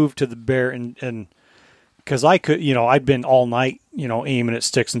when I moved to the bear, and because I could, you know, I'd been all night, you know, aiming at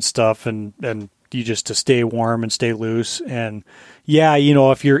sticks and stuff, and you just to stay warm and stay loose. And yeah, you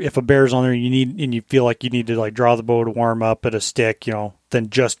know, if a bear's on there, and you feel like you need to like draw the bow to warm up at a stick, you know, then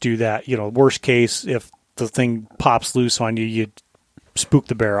just do that. You know, worst case, if the thing pops loose on you, you spook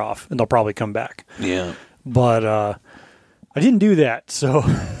the bear off, and they'll probably come back. Yeah. But I didn't do that, so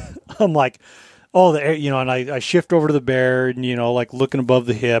I'm like, and I shift over to the bear, and, you know, like looking above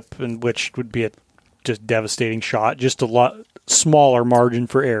the hip, and which would be a just devastating shot, just a lot smaller margin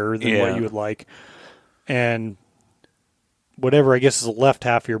for error than what you would like. And whatever, I guess, is the left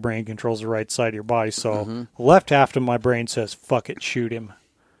half of your brain controls the right side of your body. So the left half of my brain says, fuck it, shoot him.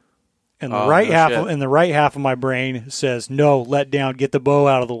 And the right half of my brain says, no, let down, get the bow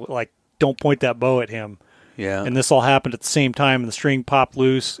out of the, like, don't point that bow at him. Yeah. And this all happened at the same time, and the string popped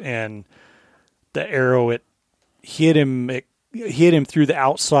loose, and the arrow, it hit him through the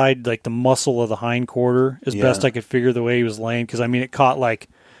outside, like the muscle of the hind quarter, as best I could figure the way he was laying. Because, I mean, it caught like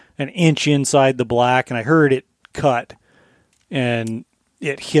an inch inside the black, and I heard it cut, and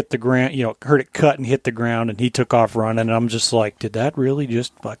it hit the ground, heard it cut and hit the ground, and he took off running. And I'm just like, did that really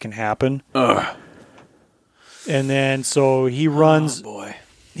just fucking happen? Ugh. And then, so he runs. Oh, boy.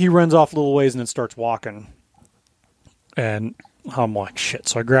 He runs off a little ways and then starts walking. And I'm like, shit.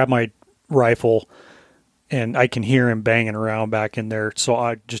 So I grab my rifle, and I can hear him banging around back in there. So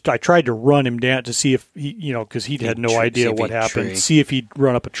I tried to run him down to see if he, because he had no idea what happened. See if he'd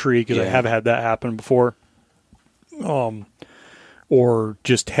run up a tree, because I have had that happen before. Or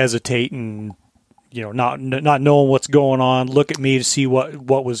just hesitate and, not knowing what's going on, look at me to see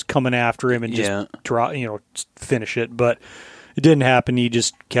what was coming after him and just finish it. But it didn't happen. He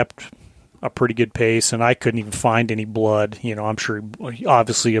just kept a pretty good pace, and I couldn't even find any blood. I'm sure bled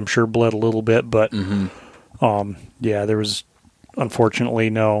a little bit, but there was unfortunately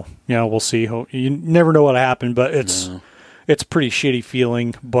no. We'll see. You never know what happened, but it's a pretty shitty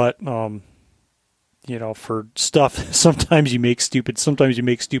feeling. But for stuff, sometimes you make stupid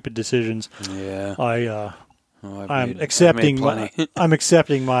decisions. Yeah, I'm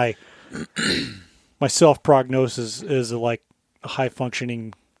accepting my self prognosis is like a high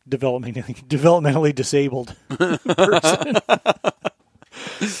functioning, developmentally disabled person.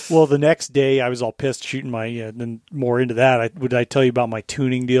 Well, the next day I was all pissed shooting my. Then more into that, would I tell you about my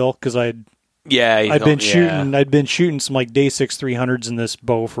tuning deal? Because I'd been shooting some like Day 6 300s in this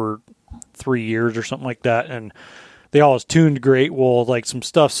bow for 3 years or something like that, and they always tuned great. Well, like some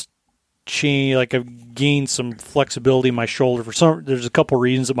stuff's changed. Like I've gained some flexibility in my shoulder for some. There's a couple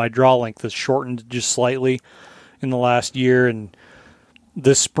reasons that my draw length has shortened just slightly in the last year, and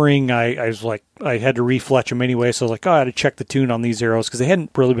this spring I was like, I had to refletch them anyway, so I was like, I had to check the tune on these arrows because they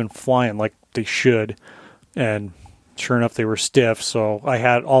hadn't really been flying like they should, and sure enough they were stiff. So I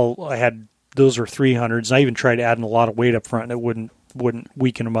had those were 300s, and I even tried adding a lot of weight up front, and it wouldn't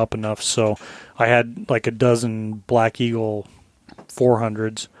weaken them up enough. So I had like a dozen Black Eagle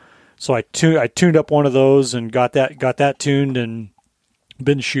 400s. So I tuned up one of those and got that tuned and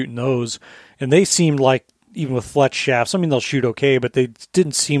been shooting those, and they seemed like, even with Fletch shafts, I mean, they'll shoot okay, but they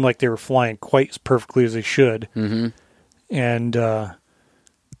didn't seem like they were flying quite as perfectly as they should. Mm-hmm. And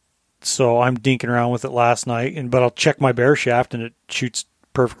so I'm dinking around with it last night, but I'll check my bear shaft, and it shoots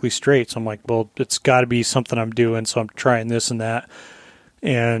perfectly straight. So I'm like, well, it's got to be something I'm doing, so I'm trying this and that.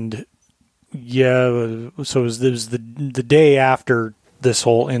 And so it was the day after this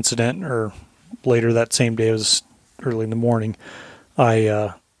whole incident, or later that same day, it was early in the morning,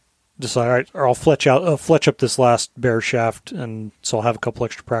 I decided, all right, or I'll fletch up this last bear shaft, and so I'll have a couple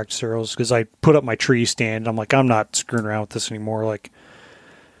extra practice arrows, because I put up my tree stand. I'm like, I'm not screwing around with this anymore. Like,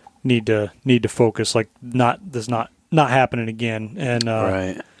 need to focus. Like, not happening again. And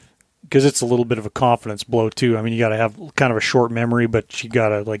right, because it's a little bit of a confidence blow too. I mean, you got to have kind of a short memory, but you got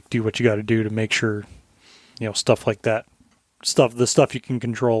to like do what you got to do to make sure, stuff like that, the stuff you can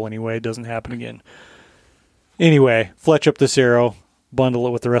control anyway, doesn't happen again. Anyway, fletch up this arrow, bundle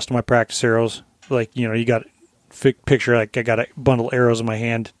it with the rest of my practice arrows. Like, you got picture, like I got a bundle of arrows in my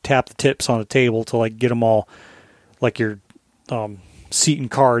hand, tap the tips on the table to like get them all like you're seating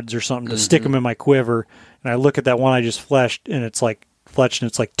cards or something, to stick them in my quiver. And I look at that one I just fletched, and it's like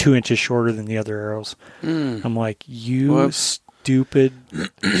 2 inches shorter than the other arrows. I'm like, stupid.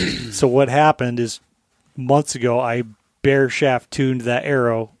 So what happened is, months ago I bear shaft tuned that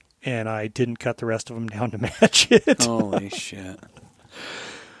arrow, and I didn't cut the rest of them down to match it. Holy shit.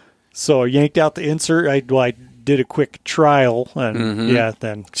 So I yanked out the insert. I did a quick trial, and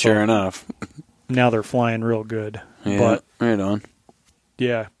then sure enough, now they're flying real good. Yeah, but right on.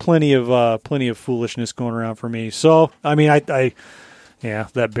 Yeah, plenty of foolishness going around for me. So I mean,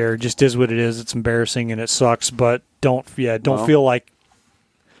 that bear just is what it is. It's embarrassing and it sucks, but don't feel like.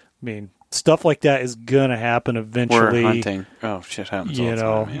 I mean, stuff like that is gonna happen eventually. We're hunting. Oh, shit happens all the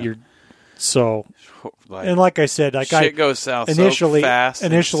time, yeah. You're so. And like I said, like shit goes south so fast.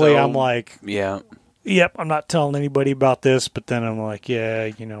 Initially, I'm like, yep, I'm not telling anybody about this. But then I'm like, yeah,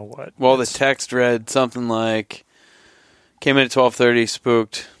 you know what? Well, the text read something like, came in at 12:30,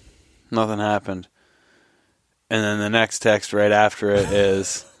 spooked, nothing happened. And then the next text right after it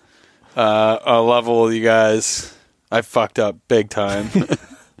is, a level, you guys, I fucked up big time.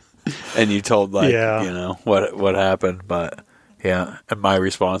 And you told what happened, but Yeah. And my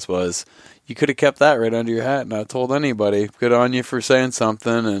response was, you could have kept that right under your hat and not told anybody. Good on you for saying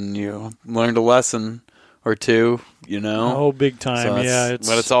something, and you learned a lesson or two, Oh, big time. So yeah. It's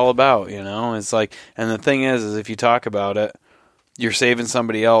what it's all about, It's like, and the thing is if you talk about it, you're saving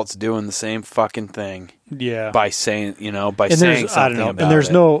somebody else doing the same fucking thing. Yeah. By saying, by saying something I don't know. about and there's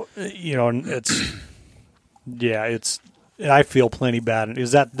it. no, it's, yeah, it's, I feel plenty bad.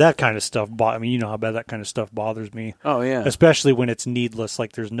 Is that kind of stuff, I mean, you know how bad that kind of stuff bothers me. Oh, yeah. Especially when it's needless.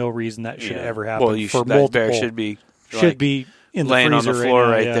 Like, there's no reason that should ever happen. Well, that bear should be in the laying on freezer the floor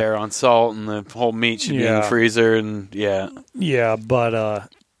right now, there on salt, and the whole meat should be in the freezer, and Yeah, but, I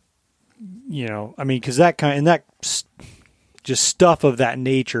mean, because just stuff of that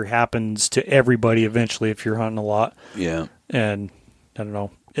nature happens to everybody eventually if you're hunting a lot. Yeah. And I don't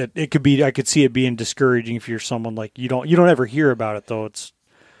know. It could be. I could see it being discouraging if you're someone like you don't ever hear about it though. It's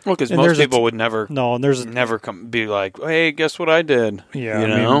because most people would never. No, and there's never be like, hey, guess what I did? Yeah, I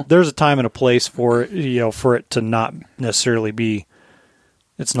mean, there's a time and a place for it. For it to not necessarily be.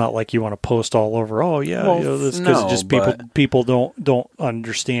 It's not like you want to post all over. Oh yeah, this because just people don't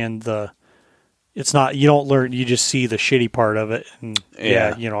understand the. It's not you don't learn. You just see the shitty part of it, and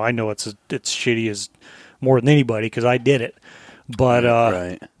I know it's shitty as more than anybody because I did it. But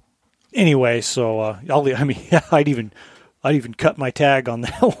right. Anyway, so I'd even cut my tag on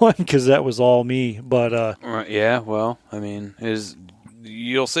that one because that was all me. But yeah, well, I mean,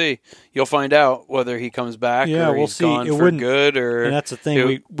 you'll see, you'll find out whether he comes back. Yeah, or we'll he's see. Gone it for good, or and that's the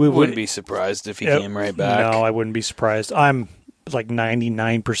thing. We wouldn't be surprised if he came right back. No, I wouldn't be surprised. I'm like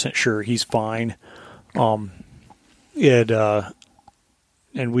 99% sure he's fine. I've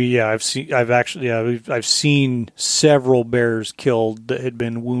seen several bears killed that had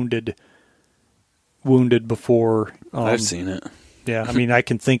been wounded before. I've seen it. Yeah, I mean, I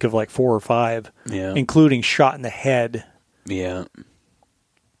can think of like 4 or 5, including shot in the head. Yeah.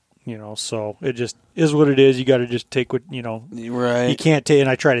 So it just is what it is. You got to just take what, Right. You can't take, and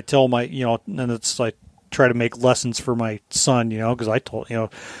I try to tell my, and it's like, try to make lessons for my son, because I told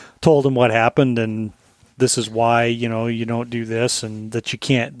him what happened and this is why, you don't do this, and that you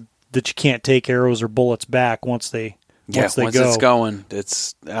can't take arrows or bullets back once they go. Once it's going,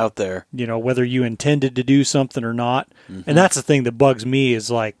 it's out there. Whether you intended to do something or not. Mm-hmm. And that's the thing that bugs me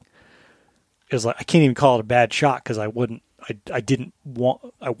is like I can't even call it a bad shot because I wasn't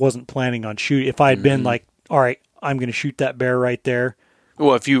planning on shooting. If I had been like, all right, I'm going to shoot that bear right there.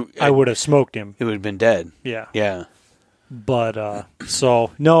 Well, I would have smoked him. He would have been dead. Yeah. Yeah. But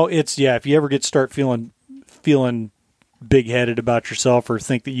so no, it's if you ever start feeling big-headed about yourself or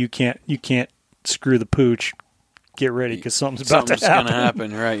think that you can't screw the pooch, get ready because something's about to happen. Something's going to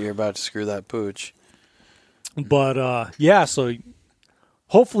happen, right? You're about to screw that pooch. But so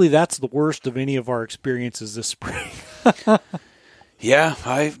hopefully that's the worst of any of our experiences this spring.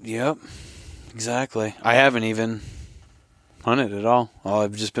 Yep, exactly. I haven't even hunted at all.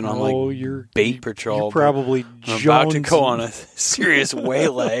 I've just been on bait patrol. You're probably I'm about to go on a serious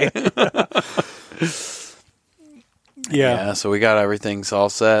waylay. Yeah, so we got everything's all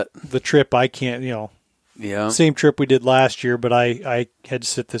set. The trip I can't, same trip we did last year, but I had to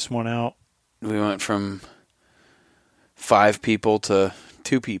sit this one out. We went from 5 people to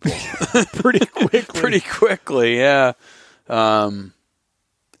 2 people. Pretty quickly, yeah. And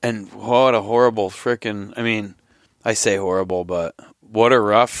what a horrible I say horrible, but what a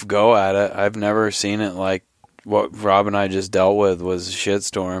rough go at it. I've never seen it like what Rob and I just dealt with was a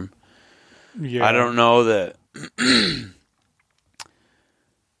shitstorm. Yeah. I don't know that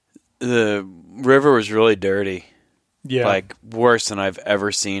the river was really dirty. Yeah. Like worse than I've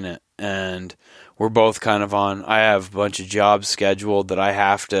ever seen it. And we're both kind of I have a bunch of jobs scheduled that I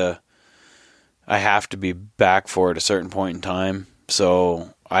have to be back for at a certain point in time.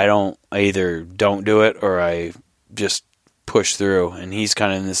 So I either don't do it or I just push through. And he's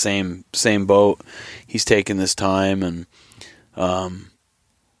kind of in the same boat. He's taking this time, and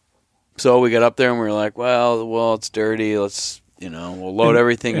so we got up there and we were like, well, it's dirty. Let's, we'll load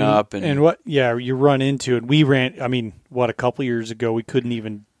everything up. And you run into it. We ran, a couple years ago, we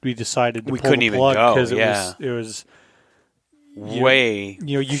decided to pull the plug because it was way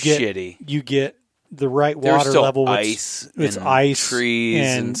shitty. You get the right water level. Ice. It's ice. Trees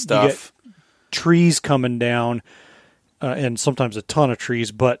and stuff. You get trees coming down, and sometimes a ton of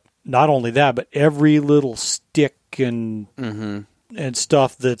trees, but not only that, but every little stick and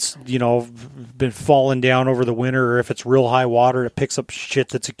stuff that's, been falling down over the winter, or if it's real high water, it picks up shit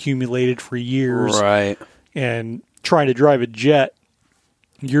that's accumulated for years. Right. And trying to drive a jet,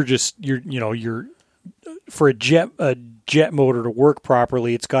 you're for a jet motor to work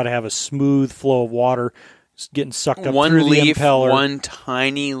properly, it's got to have a smooth flow of water getting sucked up one through leaf, the impeller. one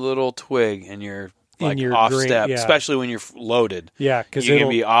tiny little twig, and you're like you're off great, step, yeah. especially when you're loaded. Yeah, because you can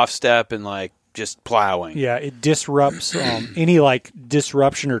be off step and like just plowing. Yeah, it disrupts any like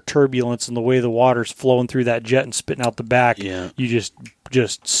disruption or turbulence in the way the water's flowing through that jet and spitting out the back. Yeah. You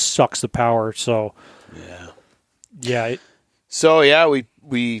just sucks the power. So yeah. So yeah,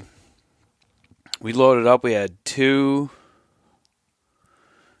 we loaded up. We had two.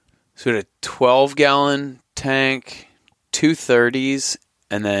 So we had a 12-gallon tank, 2 30s,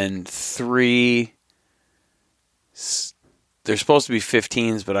 and then 3. They're supposed to be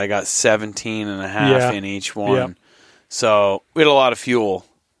 15s, but I got 17 and a half in each one. Yeah. So we had a lot of fuel.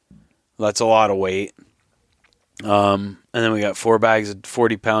 That's a lot of weight. And then we got 4 bags of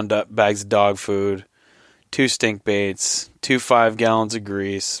 40-pound bags of dog food, 2 stink baits, 2 5-gallons of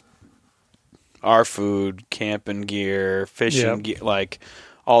grease, our food, camping gear, fishing gear, like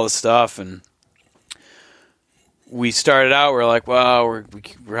all the stuff. And we started out, we're like, well,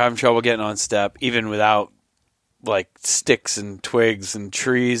 we're having trouble getting on step, even without like sticks and twigs and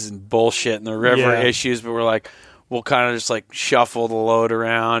trees and bullshit and the river issues. But we're like, we'll kind of just like shuffle the load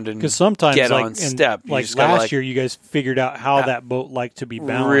around and sometimes, get like, on step. Like last year, you guys figured out how that boat liked to be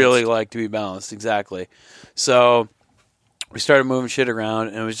balanced. Really like to be balanced, exactly. So we started moving shit around,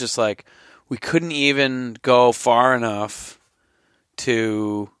 and it was just like we couldn't even go far enough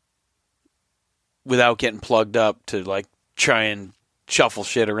without getting plugged up to like try and shuffle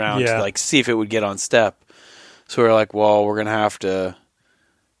shit around to like see if it would get on step. So we were like, well, we're gonna have to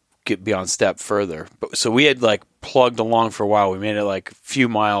be on step further. But so we had like plugged along for a while. We made it like a few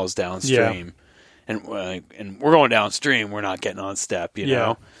miles downstream, and we're going downstream. We're not getting on step, you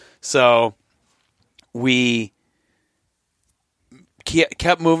know. So we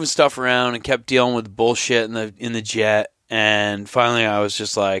kept moving stuff around and kept dealing with bullshit in the jet. And finally, I was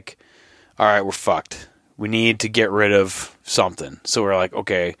just like, all right, we're fucked. We need to get rid of something. So we're like,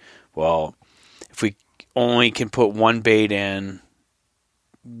 okay, well, if we only can put one bait in,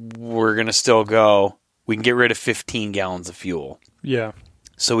 we're going to still go. We can get rid of 15 gallons of fuel. Yeah.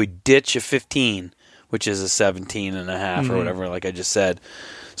 So we ditch a 15, which is a 17 and a half or whatever, like I just said.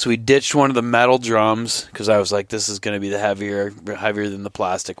 So we ditched one of the metal drums because I was like, this is going to be the heavier than the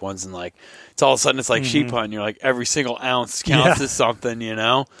plastic ones. And like, it's all of a sudden, it's like sheep hunting. You're like, every single ounce counts as something, you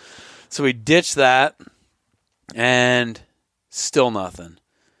know? So we ditched that and still nothing.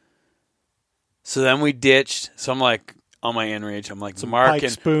 So then we ditched. So I'm like, on my inReach, I'm like, marking.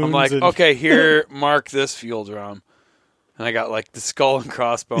 I'm like, okay, here, mark this fuel drum. And I got like the skull and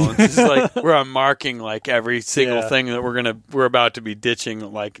crossbones. It's like where I'm marking like every single thing that we're about to be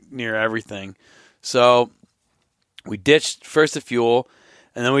ditching, like near everything. So we ditched first the fuel,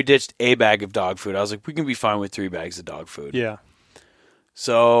 and then we ditched a bag of dog food. I was like, we can be fine with 3 bags of dog food. Yeah.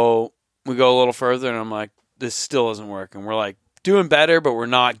 So we go a little further, and I'm like, this still isn't working. We're like doing better, but we're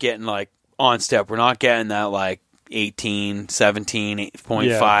not getting like on step. We're not getting that like 18, 17,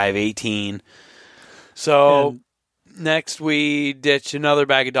 8.5, 18. So next we ditch another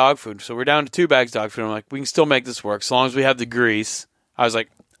bag of dog food. So we're down to 2 bags of dog food. I'm like, we can still make this work as long as we have the grease. I was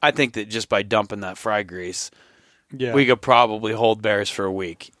like, I think that just by dumping that fry grease, we could probably hold bears for a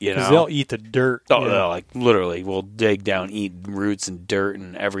week. You know, because they'll eat the dirt. Oh, yeah. Like literally, we'll dig down, eat roots and dirt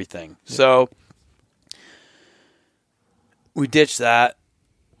and everything. Yeah. So we ditched that.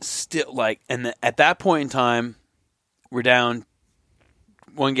 Still, like, and at that point in time, we're down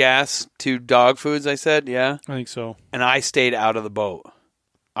 1 gas, 2 dog foods, I said, yeah? I think so. And I stayed out of the boat.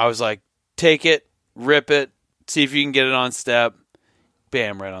 I was like, take it, rip it, see if you can get it on step.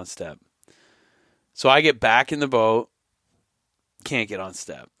 Bam, right on step. So I get back in the boat, can't get on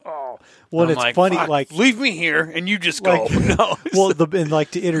step. Oh, well, it's like, funny, like, leave me here and you just go. Like, no. Well, and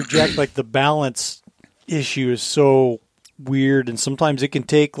like to interject, like the balance issue is so weird, and sometimes it can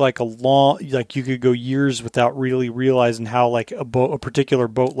take like a long, like you could go years without really realizing how like a particular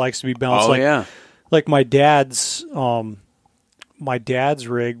boat likes to be balanced. Oh, yeah. Like my dad's rig,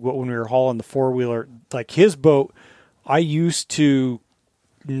 when we were hauling the 4-wheeler, like his boat, I used to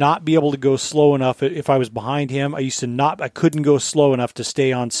not be able to go slow enough if I was behind him. I couldn't go slow enough to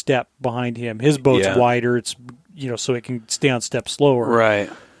stay on step behind him. His boat's wider, it's, so it can stay on step slower. Right.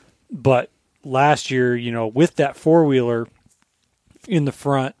 But last year, with that 4-wheeler in the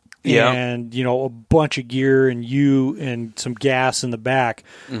front and, a bunch of gear and some gas in the back,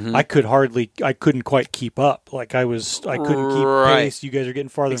 I couldn't quite keep up. Like I couldn't keep pace. You guys are getting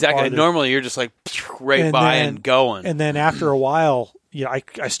farther and farther. Normally you're just like and going. And then after a while,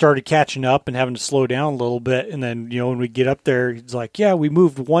 I started catching up and having to slow down a little bit. And then, when we get up there, it's like, we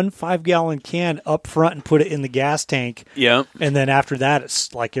moved 1 5-gallon can up front and put it in the gas tank. Yeah. And then after that,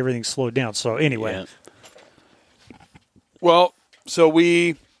 it's like everything slowed down. So anyway. Well, so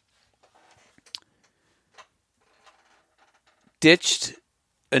we ditched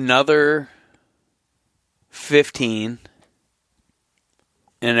another 15,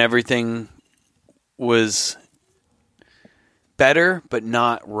 and everything was better, but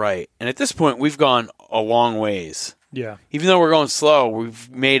not right. And at this point, we've gone a long ways. Yeah. Even though we're going slow, we've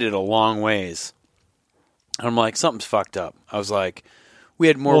made it a long ways. And I'm like, something's fucked up. I was like, we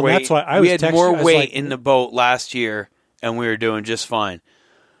had more weight. That's why I was we had texting, more I was weight like, in the boat last year, and we were doing just fine.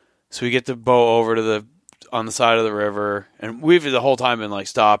 So we get the boat over to on the side of the river, and we've the whole time been like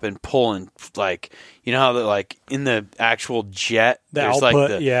stopping, pulling, like, you know how that, like, in the actual jet, there's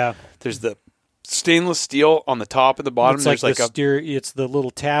output, like there's the stainless steel on the top and the bottom. It's there's like it's the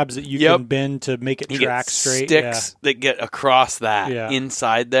little tabs that you can bend to make it track straight. Sticks that get across that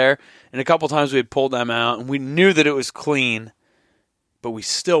inside there. And a couple times we had pulled them out, and we knew that it was clean, but we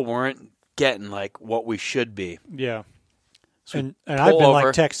still weren't getting like what we should be. Yeah. So and I've been like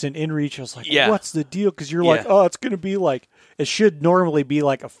texting InReach. I was like, what's the deal? Because you're like, oh, it's going to be like, it should normally be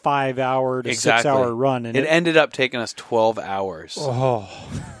like a 5-hour to 6-hour run. And it ended up taking us 12 hours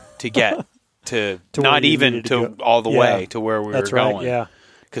to get to not even to all the way to where we were going. Yeah.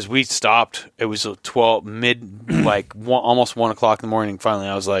 Because we stopped. It was 12 almost 1 o'clock in the morning. Finally,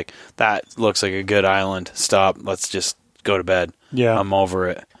 I was like, that looks like a good island. Stop. Let's just go to bed. Yeah. I'm over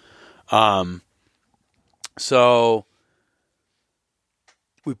it. So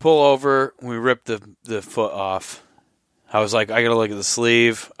we pull over, we rip the foot off. I was like, I got to look at the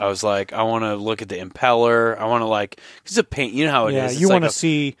sleeve. I was like, I want to look at the impeller. I want to it's a pain. You know how it is. You want to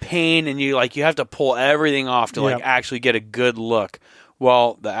see pain, and you have to pull everything off to actually get a good look.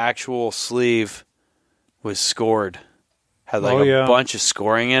 Well, the actual sleeve was scored. Had a bunch of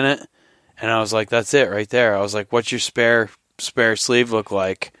scoring in it. And I was like, that's it right there. I was like, what's your spare sleeve look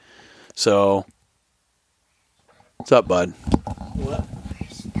like? So, what's up, bud? What?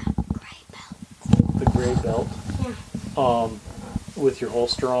 The gray belt? Yeah. With your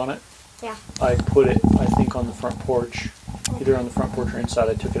holster on it? Yeah. I put it, I think, on the front porch. Either on the front porch or inside.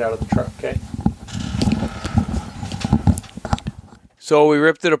 I took it out of the truck, okay? So we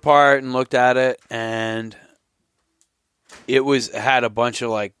ripped it apart and looked at it, and it had a bunch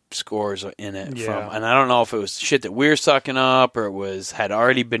of scores in it and I don't know if it was shit that we're sucking up or it had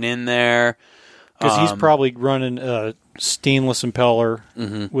already been in there. Because he's probably running a stainless impeller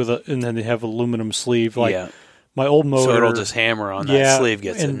and then they have aluminum sleeve. My old motor, so it'll just hammer on that sleeve,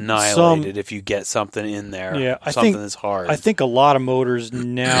 gets annihilated if you get something in there. Yeah, something that's hard. I think a lot of motors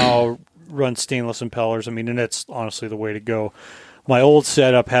now run stainless impellers. I mean, and that's honestly the way to go. My old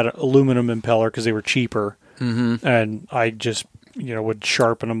setup had an aluminum impeller because they were cheaper, and I just would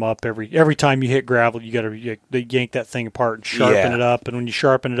sharpen them up every time you hit gravel. You got to yank that thing apart and sharpen it up. And when you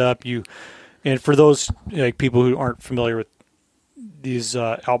sharpen it up, and for those people who aren't familiar with these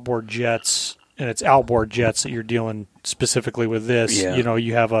outboard jets, and it's outboard jets that you're dealing specifically with this. Yeah.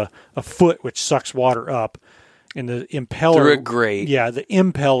 You have a foot which sucks water up, and the impeller through a grate. Yeah, the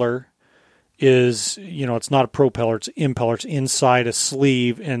impeller is, it's not a propeller, it's an impeller. It's inside a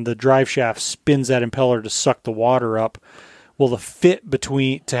sleeve, and the drive shaft spins that impeller to suck the water up. Well, the fit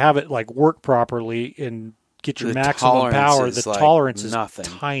to have it work properly and get your maximum power, the tolerance is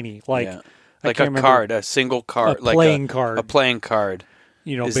tiny. A single card. A playing card. A playing card.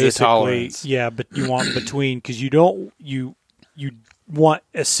 Basically, but you want between, because you want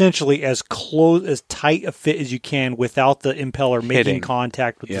essentially as tight a fit as you can without the impeller making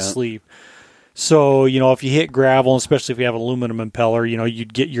contact with the sleeve. So, if you hit gravel, especially if you have an aluminum impeller,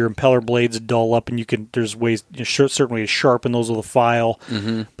 you'd get your impeller blades dull up, and there's ways, certainly to sharpen those with a file.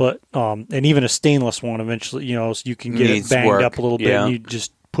 Mm-hmm. But, and even a stainless one eventually, so you can get it banged up a little bit, and you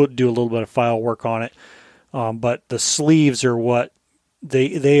just do a little bit of file work on it. But the sleeves are what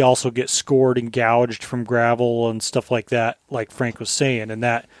they also get scored and gouged from gravel and stuff like that, like Frank was saying, and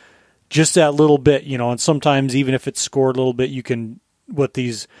that just that little bit, and sometimes even if it's scored a little bit, you can,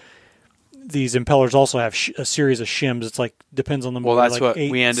 these impellers also have a series of shims. It's depends on the motor. Well, that's what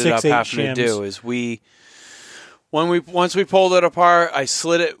we ended up having to do is once we pulled it apart, I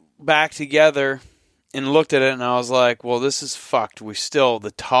slid it back together and looked at it, and I was like, well, this is fucked.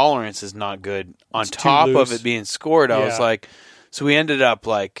 The tolerance is not good. On top of it being scored, I was like, so we ended up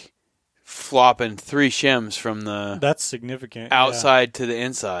flopping 3 shims from the that's significant outside to the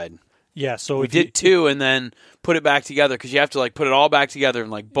inside. Yeah, so we did 2 and then put it back together, because you have to put it all back together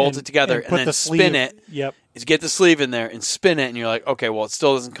and bolt it together and then spin it. Yep. Is get the sleeve in there and spin it, and you're like, okay, well, it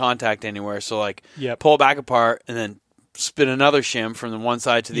still doesn't contact anywhere. So yep. Pull it back apart and then spin another shim from the one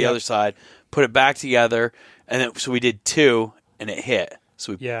side to the other side, put it back together, and then so we did 2 and it hit.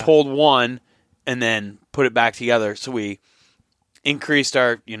 So we pulled 1 and then put it back together. So we increased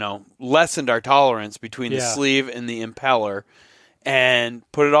our, lessened our tolerance between the Yeah. sleeve and the impeller, and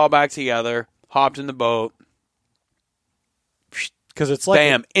put it all back together, hopped in the boat, Because it's like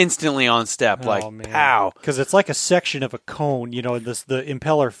bam, instantly on step, pow. Because it's like a section of a cone. The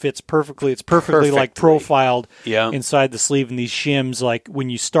impeller fits perfectly. It's perfectly like Perfectly. profiled Yeah. inside the sleeve. And these shims, like when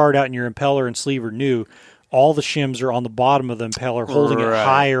you start out and your impeller and sleeve are new, all the shims are on the bottom of the impeller, holding it Right.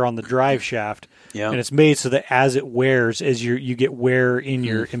 higher on the drive shaft. Yeah. And it's made so that as it wears, as you get wear in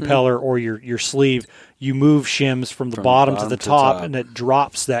your impeller or your sleeve, you move shims from the bottom to the top, and it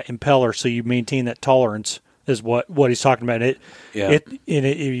drops that impeller, so you maintain that tolerance. Is what he's talking about.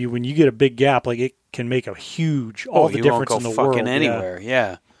 When you get a big gap, like it can make a huge the you difference won't go in the fucking world. anywhere.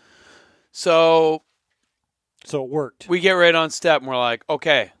 Yeah. So So it worked. we get right on step, and we're like,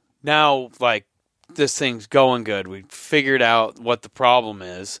 okay, now like this thing's going good. We figured out what the problem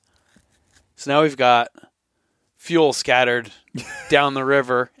is. So now we've got fuel scattered down the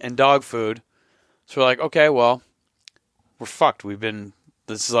river and dog food. So we're like, okay, well, we're fucked.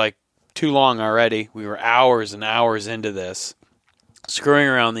 This is like too long already. We were hours and hours into this, screwing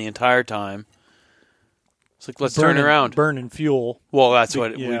around the entire time. It's like, let's turn around. Burning fuel. Well, that's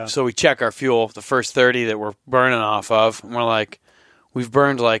what. Yeah. So we check our fuel, the first 30 that we're burning off of, and we're like, we've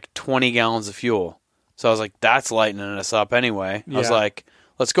burned like 20 gallons of fuel. So I was like, that's lightening us up anyway. I was Yeah. like,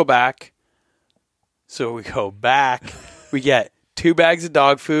 let's go back. So we go back. We get 2 bags of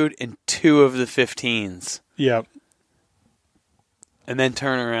dog food and 2 of the 15s. Yeah. And then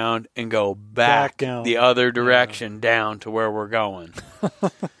turn around and go back down. the other direction down to where we're going.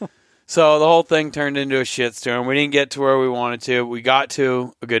 So the whole thing turned into a shitstorm. We didn't get to where we wanted to. We got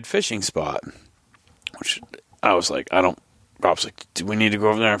to a good fishing spot, which I was like, Rob's like, do we need to go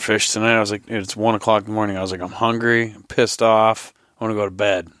over there and fish tonight? I was like, dude, it's 1 o'clock in the morning. I was like, I'm hungry, I'm pissed off, I want to go to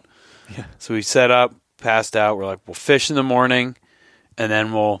bed. Yeah. So we set up, passed out. We're like, we'll fish in the morning, and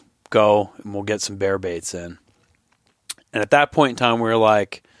then we'll go and we'll get some bear baits in. And at that point in time, we were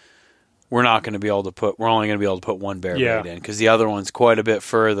like, we're only going to be able to put 1 bear bait in because the other one's quite a bit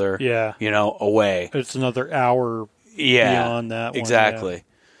further, away. It's another hour beyond that one. Exactly. Yeah.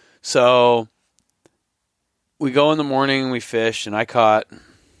 So we go in the morning, we fish, and I caught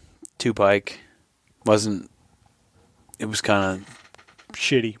 2 pike. It was kind of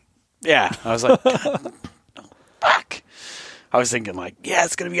shitty. Yeah. I was like, fuck. I was thinking like, yeah,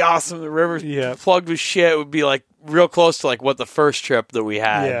 it's going to be awesome. The river's plugged with shit. It would be like real close to like what the first trip that we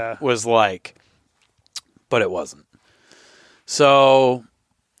had was like, but it wasn't. So I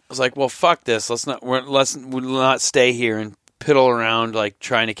was like, well, fuck this. Let's not stay here and piddle around like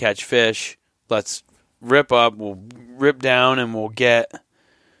trying to catch fish. Let's rip up. We'll rip down and we'll get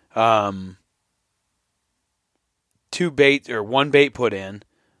 1 bait put in.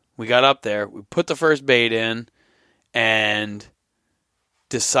 We got up there. We put the first bait in and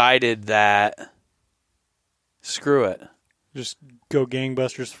decided that screw it. Just go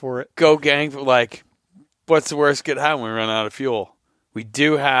gangbusters for it. Like, what's the worst could happen? We run out of fuel. We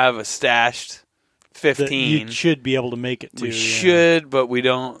do have a stashed 15. You should be able to make it too. We should, but we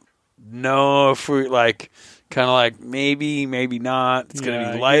don't know if we maybe not. It's going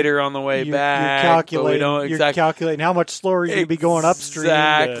to be lighter on the way back. You're calculating how much slower you're going to be going upstream.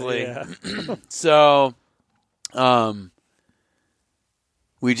 Exactly. So,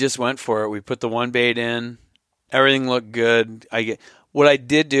 we just went for it. We put the 1 bait in. Everything looked good. What I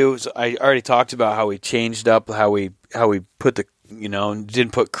did do is I already talked about how we changed up how we put the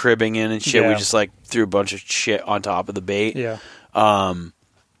didn't put cribbing in and shit. Yeah. We just like threw a bunch of shit on top of the bait. Yeah. I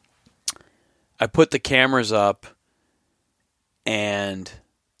put the cameras up and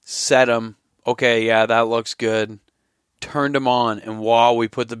set them. Okay, yeah, that looks good. Turned them on, and while we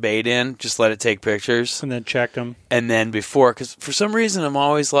put the bait in, just let it take pictures. And then checked them. And then because for some reason I'm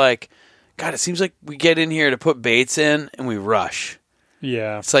always like, God, it seems like we get in here to put baits in and we rush.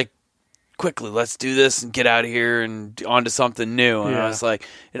 Yeah. It's like, quickly, let's do this and get out of here and onto something new. And I was like,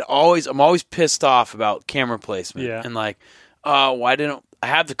 I'm always pissed off about camera placement. Yeah. And like, why didn't I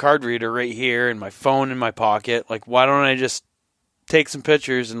have the card reader right here and my phone in my pocket? Like, why don't I just take some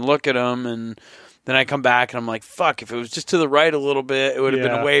pictures and look at them? And then I come back and I'm like, fuck, if it was just to the right a little bit, it would have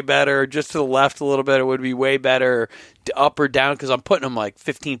been way better. Just to the left a little bit, it would be way better. Up or down, because I'm putting them like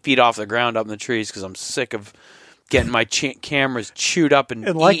 15 feet off the ground up in the trees because I'm sick of getting my cameras chewed up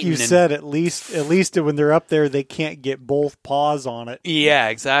and like you said, at least when they're up there, they can't get both paws on it. Yeah,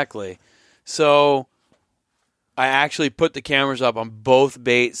 exactly. So I actually put the cameras up on both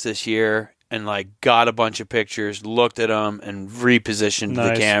baits this year and like got a bunch of pictures, looked at them, and repositioned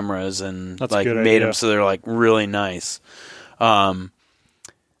the cameras and made them so they're like really nice.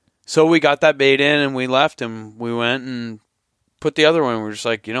 So we got that bait in and we left and we went and put the other one. We're just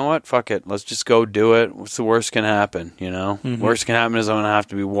like, you know what? Fuck it. Let's just go do it. What's the worst can happen? You know, worst can happen is I'm gonna have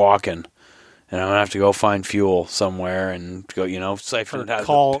to be walking, and I'm gonna have to go find fuel somewhere and go. You know, siphon it out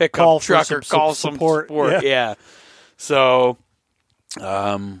of the pickup truck or call some support. Yeah. So,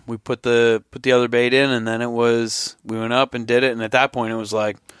 we put the other bait in, and then we went up and did it, and at that point it was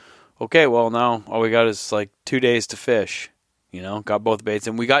like, okay, well now all we got is like 2 days to fish. You know, got both baits,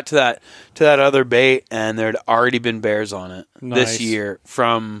 and we got to that other bait, and there had already been bears on it this year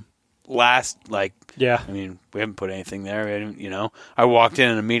from last. Like, yeah, I mean, we haven't put anything there. You know, I walked in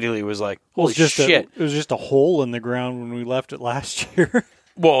and immediately was like, holy shit! It was just a hole in the ground when we left it last year.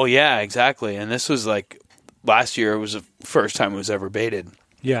 Well, yeah, exactly. And this was like last year. It was the first time it was ever baited.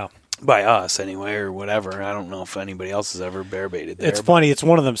 Yeah. By us, anyway, or whatever. I don't know if anybody else has ever bear baited there. It's funny. It's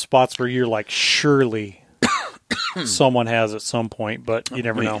one of them spots where you're like, surely someone has at some point, but you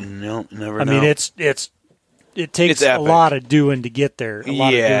never know. No, never know. I mean, it takes a lot of doing to get there. A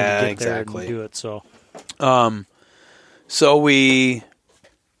lot of doing to get exactly. there and do it. So, so we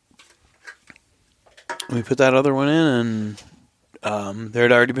put that other one in, and there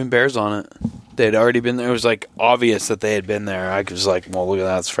had already been bears on it. They'd already been there. It was like obvious that they had been there. I was like, well, look at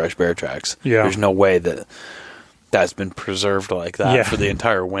that. It's fresh bear tracks. Yeah. There's no way that's been preserved like that for the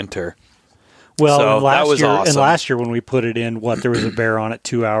entire winter. Well, so and last that was year, awesome. And last year when we put it in, there was a bear on it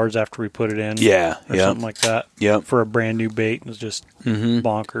 2 hours after we put it in. Yeah. Or something like that. Yep. For a brand new bait. It was just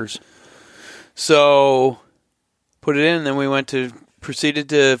bonkers. So, put it in, and then we proceeded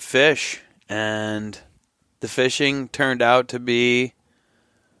to fish, and the fishing turned out to be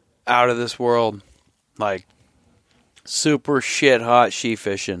out of this world. Like, super shit hot she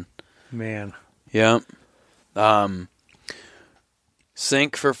fishing. Man. Yep.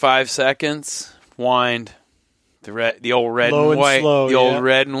 Sink for 5 seconds, wind. The old red Low and white, slow, old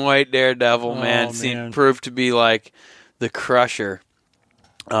red and white daredevil, man. Proved to be like the crusher.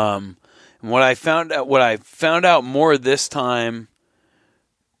 And what I found out more this time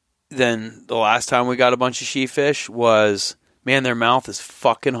than the last time we got a bunch of sheefish was, man, their mouth is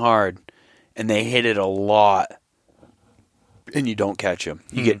fucking hard, and they hit it a lot, and you don't catch them.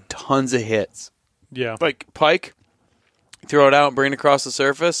 You get tons of hits. Yeah. Like pike, throw it out and bring it across the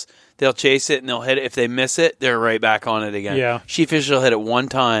surface, they'll chase it and they'll hit it. If they miss it, they're right back on it again. Yeah. Sheefish will hit it one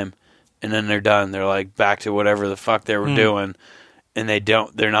time, and then they're done. They're like back to whatever the fuck they were doing, and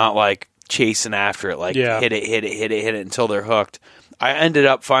they're not like chasing after it, like hit it until they're hooked. I ended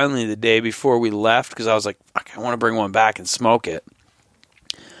up finally the day before we left, because I was like, fuck, I want to bring one back and smoke it.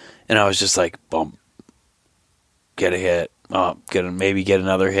 And I was just like, bump, get a hit, maybe get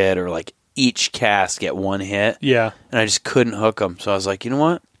another hit, or like each cast get one hit. Yeah. And I just couldn't hook them. So I was like, you know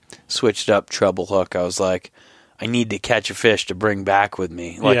what? Switched up treble hook. I was like, I need to catch a fish to bring back with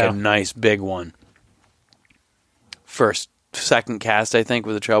me, like a nice big one. Second cast, I think,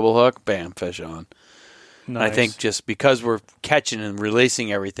 with a treble hook, bam, fish on. Nice. I think just because we're catching and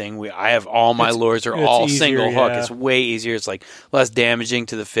releasing everything, I have all my lures are all easier, single hook. It's way easier. It's like less damaging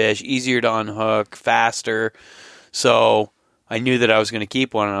to the fish, easier to unhook, faster. So I knew that I was going to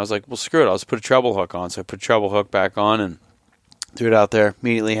keep one, and I was like, well, screw it. I'll just put a treble hook on. So I put a treble hook back on and threw it out there.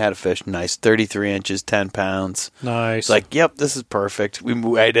 Immediately had a fish. Nice. 33 inches, 10 pounds. Nice. It's like, yep, this is perfect.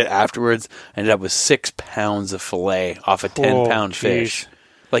 I did it afterwards. I ended up with 6 pounds of fillet off a 10-pound fish.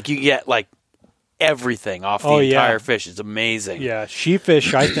 Like, you get, like, everything off the entire fish. It's amazing. Yeah.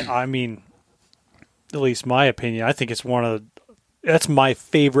 Sheefish, I mean, at least my opinion, I think it's that's my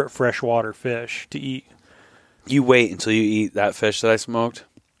favorite freshwater fish to eat. You wait until you eat that fish that I smoked.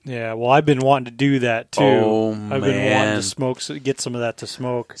 Yeah, well, I've been wanting to do that too. Oh, I've been wanting to get some of that to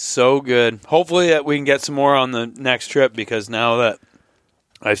smoke. So good. Hopefully that we can get some more on the next trip, because now that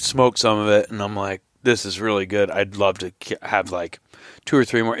I've smoked some of it and I'm like, this is really good, I'd love to have like 2 or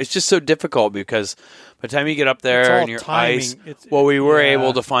 3 more. It's just so difficult, because by the time you get up there and your timing. Ice, what we were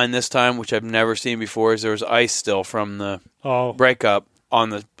able to find this time, which I've never seen before, is there was ice still from the breakup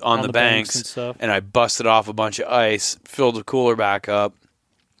on the banks and stuff. And I busted off a bunch of ice, filled the cooler back up.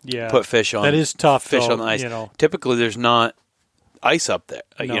 Yeah, put fish on. That is tough. Fish on the ice. Typically, there's not ice up there.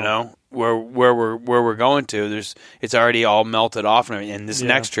 No. You know, where we're going to, it's already all melted off, and this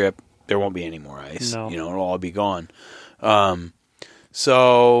next trip there won't be any more ice. No. It'll all be gone.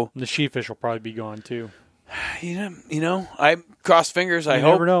 So the sheefish will probably be gone too. I cross fingers. I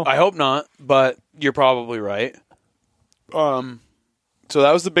hope. Never know. I hope not, but you're probably right. So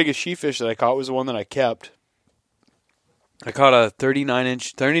that was the biggest sheefish that I caught. Was the one that I kept. I caught a 39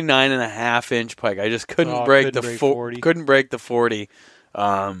 and a half inch pike. I just couldn't break the 40. Couldn't break the 40.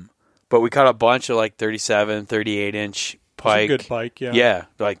 But we caught a bunch of like 37, 38 inch pike. That's a good pike, yeah. Yeah,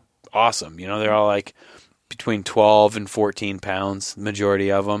 like awesome. They're all like between 12 and 14 pounds,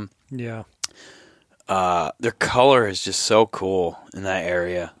 majority of them. Yeah. Their color is just so cool in that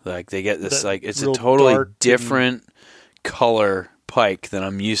area. Like they get this, like it's a real totally dark different color pike than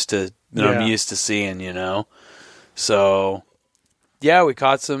I'm used to. I'm used to seeing, you know. So, yeah, we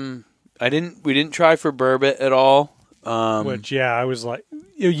caught some. We didn't try for burbot at all. Which, I was like,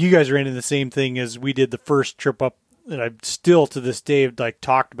 you guys ran into the same thing as we did the first trip up. And I still to this day have like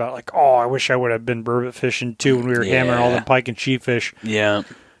talked about like, oh, I wish I would have been burbot fishing too when we were hammering all the pike and sheepfish. Yeah.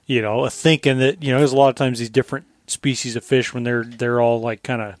 You know, thinking that, you know, there's a lot of times these different species of fish when they're all like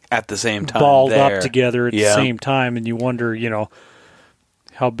kind of at the same time balled there. up together at the same time, and you wonder, you know,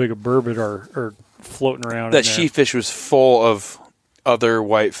 how big a burbot are floating around. That sheepfish was full of other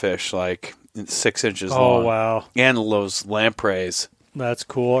whitefish, like 6 inches long. Oh, wow. And those lampreys. That's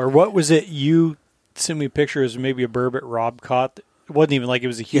cool. Or what was it you sent me a picture? It was maybe a burbot Rob caught. It wasn't even like it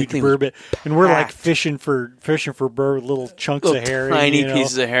was a huge burbot. And we're like fishing for burbot, little chunks of herring. Tiny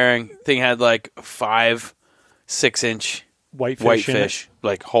pieces of herring. Thing had like 5-6 inch whitefish,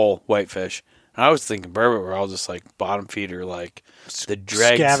 like whole whitefish. And I was thinking burbot were all just like bottom feeder, like the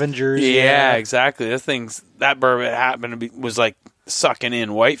dregs. Scavengers. Yeah, exactly. That burbot was like sucking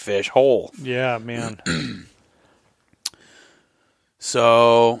in whitefish whole. Yeah, man.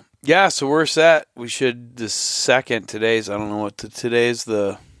 So we're set. We should today's I don't know what today's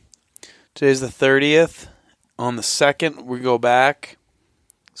the 30th. On the 2nd we go back.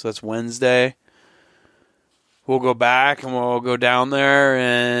 So that's Wednesday. We'll go back and we'll go down there,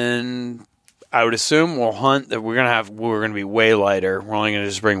 and I would assume we'll hunt that we're gonna be way lighter. We're only gonna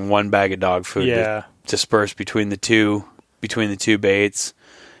just bring one bag of dog food to disperse between the two baits,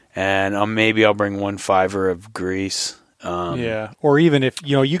 and maybe I'll bring 1 5er of grease. Or even if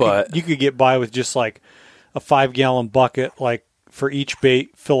you could get by with just like a 5-gallon bucket, like for each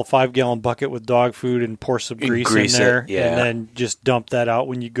bait, fill a 5-gallon bucket with dog food and pour some grease in there, and then just dump that out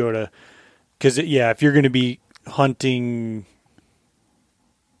when you go to. Because if you're going to be hunting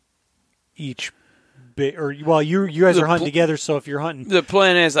each bait, you guys are hunting together. So if you're hunting, the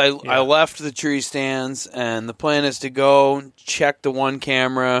plan is I left the tree stands, and the plan is to go check the one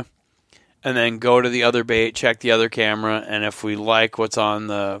camera. And then go to the other bait, check the other camera, and if we like what's on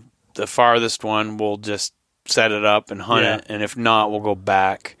the farthest one, we'll just set it up and hunt it. And if not, we'll go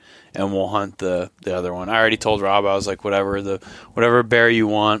back and we'll hunt the other one. I already told Rob, I was like, whatever bear you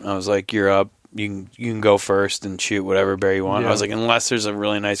want. I was like, you're up. You can go first and shoot whatever bear you want. I was like, unless there's a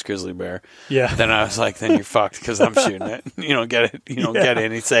really nice grizzly bear. Yeah. Then I was like, then you're fucked because I'm shooting it. You don't get it. You don't get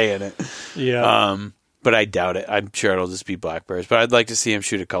any say in it. Yeah. But I doubt it. I'm sure it'll just be black bears. But I'd like to see him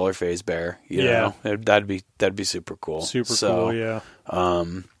shoot a color phase bear. You know? That'd be super cool. Cool. Yeah.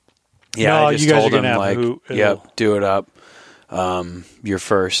 I just told him like, do it up. You're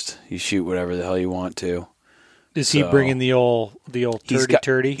first. You shoot whatever the hell you want to. Is he bringing the old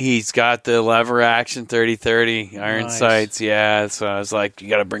 30-30? He's got the lever action 30-30 iron sights. Yeah. So I was like, you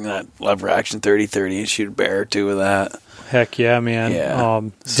got to bring that lever action 30-30 and shoot a bear or two with that. Heck yeah, man. Yeah.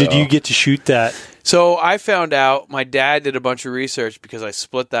 Did you get to shoot that? So I found out my dad did a bunch of research because I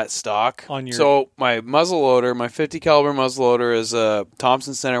split that stock. So my muzzleloader, my 50 caliber muzzleloader is a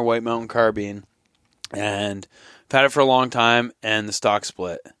Thompson Center White Mountain carbine, and I've had it for a long time, and the stock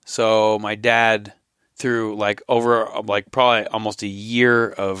split. So my dad, through probably almost a year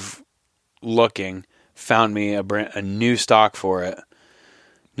of looking, found me a new stock for it.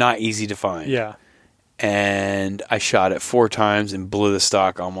 Not easy to find. Yeah. And I shot it 4 times and blew the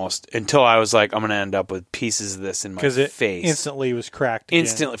stock almost until I was like, I'm going to end up with pieces of this in my face. Because it instantly was cracked again.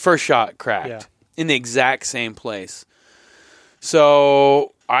 Instantly. First shot, cracked. In the exact same place.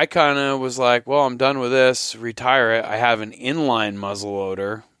 So I kind of was like, well, I'm done with this. Retire it. I have an inline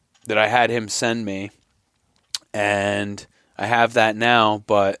muzzleloader that I had him send me. And I have that now,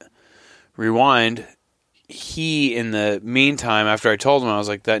 but rewind. He, in the meantime, after I told him, I was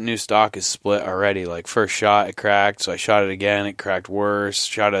like, that new stock is split already. Like, first shot, it cracked. So I shot it again. It cracked worse.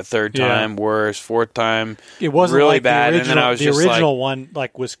 Shot it a third time, worse. Fourth time, it wasn't really like bad. And then I was the original one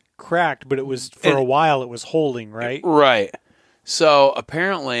was cracked, but it was, for a while, it was holding, right? Right. So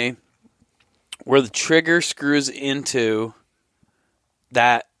apparently, where the trigger screws into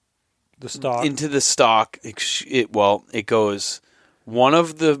the stock, it goes... One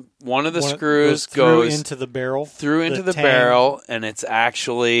of the screws goes into the barrel, barrel, and it's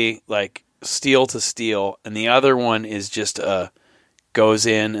actually like steel to steel, and the other one is just goes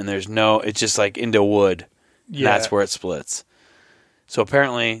in, and it's just like into wood. Yeah. That's where it splits. So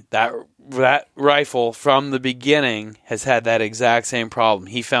apparently that rifle from the beginning has had that exact same problem.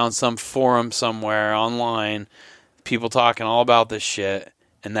 He found some forum somewhere online, people talking all about this shit,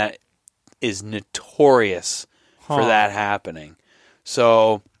 and that is notorious for that happening.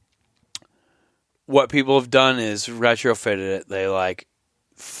 So what people have done is retrofitted it. They like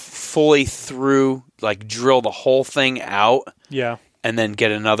fully through, like drill the whole thing out. Yeah. And then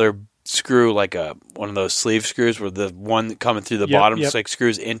get another screw, like one of those sleeve screws where the one coming through the bottom just like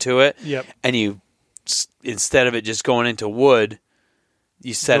screws into it. Yep. And you, instead of it just going into wood,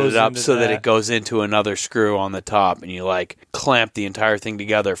 you set it up so that it goes into another screw on the top, and you like clamp the entire thing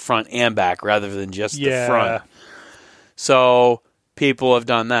together front and back rather than just the front. So people have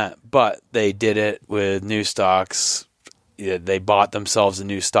done that, but they did it with new stocks. They bought themselves a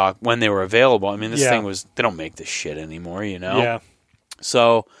new stock when they were available. I mean, this thing was, they don't make this shit anymore, you know? Yeah.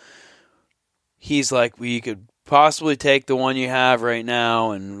 So he's like, well, you could possibly take the one you have right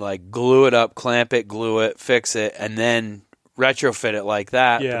now and like glue it up, clamp it, glue it, fix it, and then retrofit it like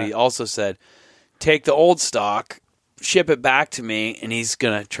that. Yeah. But he also said, take the old stock, ship it back to me, and he's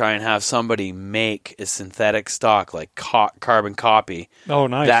going to try and have somebody make a synthetic stock, like carbon copy. Oh,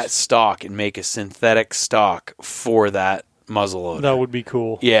 nice. That stock and make a synthetic stock for that muzzleloader. That would be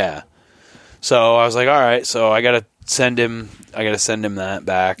cool. Yeah. So I was like, all right, so I got to send him that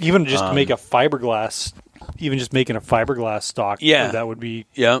back. Even just to make a fiberglass, even just making a fiberglass stock, that would be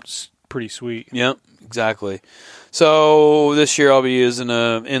pretty sweet. Yep, exactly. So this year I'll be using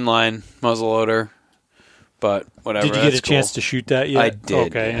an inline muzzleloader, but whatever. Did you get a chance to shoot that yet? I did.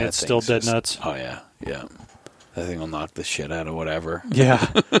 Okay, and it's still dead nuts? Oh, yeah. That thing will knock the shit out of whatever.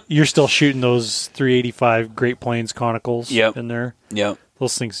 Yeah. You're still shooting those 385 Great Plains conicals in there? Yep.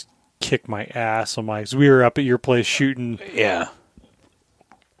 Those things kick my ass on my... We were up at your place shooting... Yeah.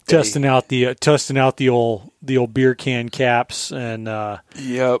 Testing out the old beer can caps, and I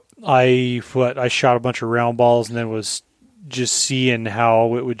shot a bunch of round balls and then was just seeing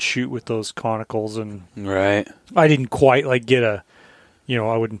how it would shoot with those conicals, and I didn't quite like get a,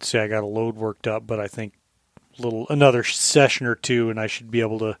 I wouldn't say I got a load worked up, but I think another session or two, and I should be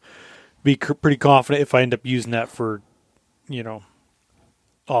able to be pretty confident if I end up using that for,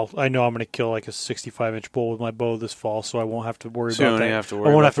 I know I'm going to kill like a 65-inch bull with my bow this fall, so I won't have to worry about that. I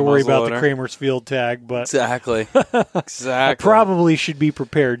won't have to worry about the Kramer's field tag, but exactly. I probably should be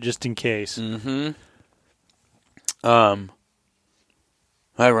prepared just in case. Mm-hmm.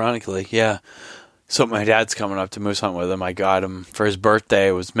 Ironically, yeah. So my dad's coming up to moose hunt with him. I got him for his birthday.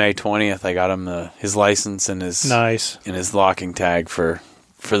 It was May 20th. I got him his license and his locking tag for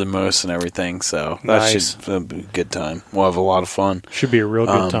the moose and everything, so that should be a good time. We'll have a lot of fun. Should be a real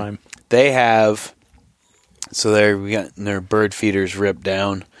good time. They have, we got their bird feeders ripped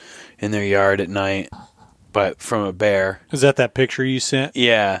down in their yard at night, but from a bear. Is that picture you sent?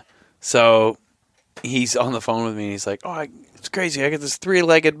 Yeah. So he's on the phone with me, and he's like, oh, it's crazy. I got this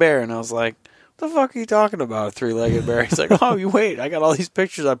 3-legged bear. And I was like, what the fuck are you talking about, a 3-legged bear? He's like, oh, you wait. I got all these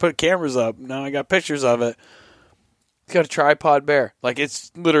pictures. I put cameras up. Now I got pictures of it. He's got a tripod bear. Like,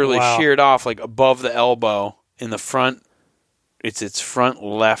 it's literally sheared off, like, above the elbow in the front. It's its front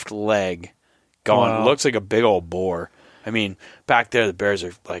left leg gone. Wow. It looks like a big old boar. I mean, back there, the bears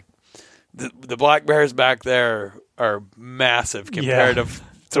are, like, the black bears back there are massive compared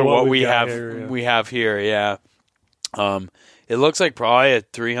to what we have here, we have here, it looks like probably a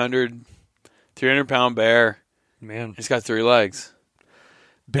 300-pound bear. Man. It's got 3 legs.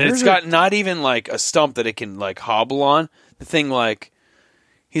 And it's got not even like a stump that it can like hobble on. The thing, like,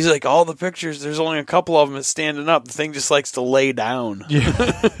 he's like, all the pictures, there's only a couple of them that's standing up. The thing just likes to lay down. Yeah.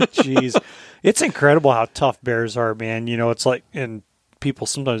 Jeez. It's incredible how tough bears are, man. It's like, and people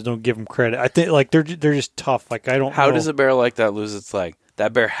sometimes don't give them credit. I think like they're just tough. Like, I don't know. How does a bear like that lose its leg?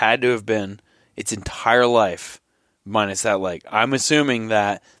 That bear had to have been its entire life minus that leg. I'm assuming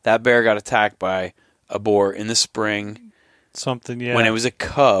that bear got attacked by a boar in the spring. Something, yeah. When it was a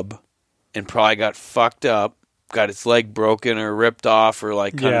cub and probably got fucked up, got its leg broken or ripped off or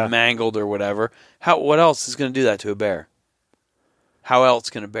like kind of mangled or whatever. What else is going to do that to a bear? How else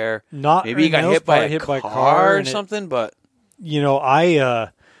can a bear? Maybe he got hit by a car or something, but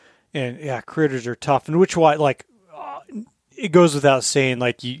critters are tough, and which why like it goes without saying,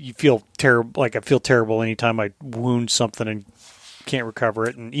 like you feel terrible. Like I feel terrible anytime I wound something and can't recover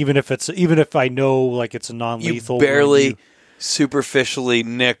it, and even if I know like it's a non-lethal, you barely superficially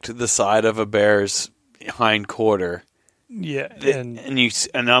nicked the side of a bear's hind quarter. Yeah,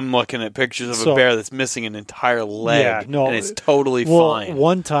 and I'm looking at pictures of a bear that's missing an entire leg, and it's totally fine.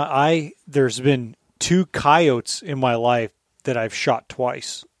 One time, there's been 2 coyotes in my life that I've shot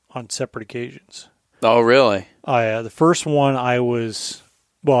twice on separate occasions. Oh, really? The first one I was,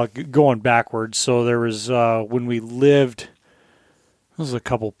 going backwards. So there was when we lived. This was a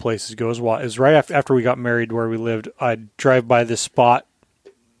couple places ago. It was right after we got married where we lived. I'd drive by this spot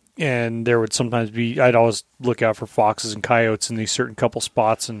and there would sometimes be, I'd always look out for foxes and coyotes in these certain couple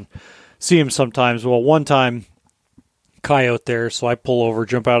spots and see them sometimes. Well, one time, coyote there, so I pull over,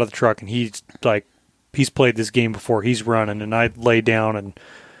 jump out of the truck, and he's played this game before, he's running, and I lay down, and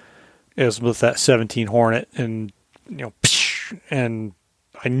it was with that 17 Hornet, and and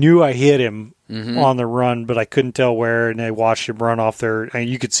I knew I hit him on the run, but I couldn't tell where, and I watched him run off there, and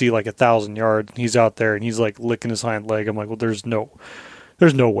you could see like 1,000 yards. He's out there, and he's like licking his hind leg. I'm like, well, there's no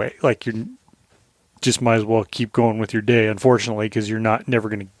way. Like, you just might as well keep going with your day, unfortunately, because you're never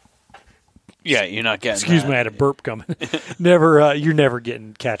going to. Yeah, you're not getting. Excuse me, I had a burp coming. You're never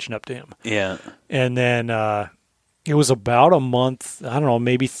catching up to him. Yeah, and then it was about a month. I don't know,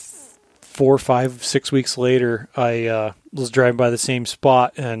 maybe 4, 5, 6 weeks later, I was driving by the same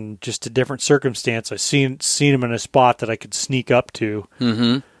spot, and just a different circumstance, I seen him in a spot that I could sneak up to,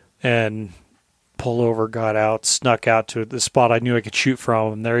 and pull over, got out, snuck out to the spot I knew I could shoot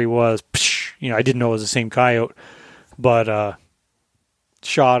from, and there he was. I didn't know it was the same coyote, but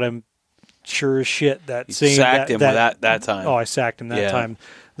shot him. Sure as shit. Sacked him that time. Oh, I sacked him that time.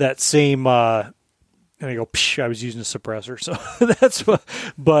 That same. And I go, I was using a suppressor, so that's what.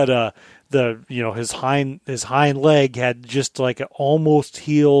 But his hind leg had just like an almost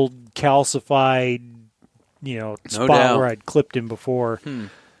healed, calcified, spot where I'd clipped him before.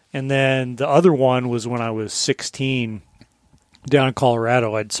 And then the other one was when I was 16, down in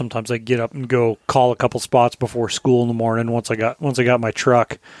Colorado. I'd get up and go call a couple spots before school in the morning. Once I got my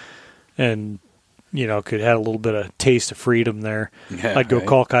truck, and could had a little bit of taste of freedom there. Yeah, I'd go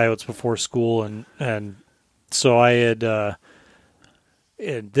call coyotes before school, and so I had.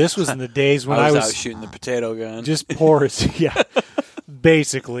 And this was in the days when I was out shooting the potato gun. Just poor as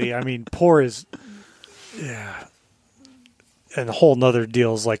basically. I mean, poor as and a whole nother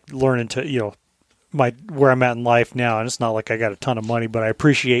deal is like learning to where I'm at in life now, and it's not like I got a ton of money, but I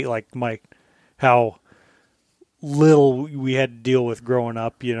appreciate like how little we had to deal with growing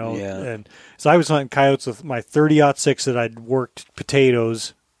up, and so I was hunting coyotes with my 30-06 that I'd worked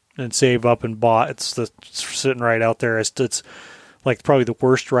potatoes and saved up and bought. It's sitting right out there. It's like probably the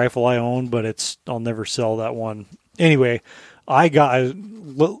worst rifle I own, but I'll never sell that one. Anyway, I got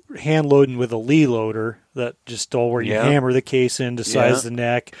hand loading with a Lee loader that just where you hammer the case in to size the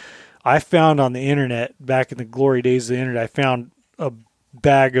neck. I found on the internet, back in the glory days of the internet, I found a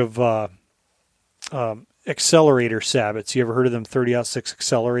bag of accelerator sabots. You ever heard of them 30-06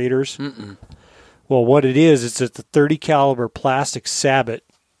 accelerators? Mm-mm. Well, what it is, it's a 30 caliber plastic sabot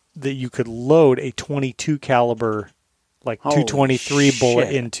that you could load a 22 caliber, like Holy 223 bullet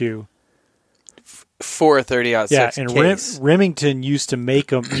shit. into. For a 30-06 yeah, and case. Remington used to make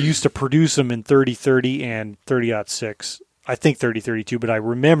them, used to produce them in 30-30 and 30-06. I think 30-32, but I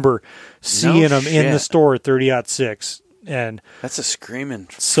remember seeing them in the store at 30-06. And that's a screaming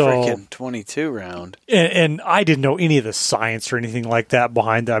freaking 22 round. And I didn't know any of the science or anything like that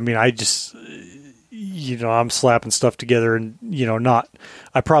behind that. I mean, I just, I'm slapping stuff together and,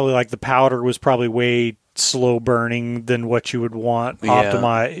 I probably like the powder was probably way slow burning than what you would want.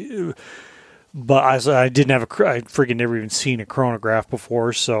 Optimize. But I didn't have I freaking never even seen a chronograph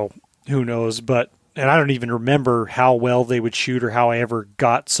before, so who knows. And I don't even remember how well they would shoot or how I ever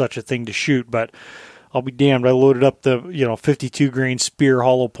got such a thing to shoot, but I'll be damned. I loaded up the 52 grain spear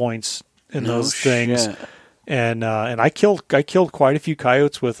hollow points in those things, and I killed quite a few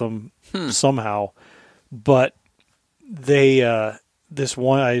coyotes with them somehow. But they this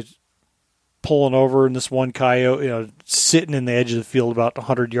one I pulling over, and this one coyote sitting in the edge of the field about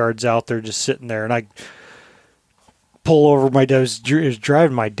 100 yards out there, just sitting there, and I pull over. My dad was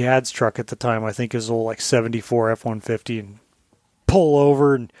driving my dad's truck at the time. I think his old like 74 F-150, and pull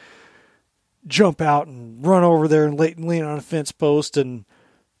over and jump out and run over there and lean on a fence post, and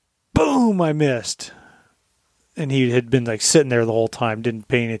boom, I missed. And he had been like sitting there the whole time, didn't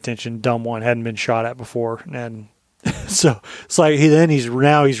pay any attention, dumb one, hadn't been shot at before. And so it's like he's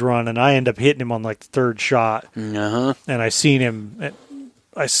running. I end up hitting him on like the third shot. Uh-huh. And I seen him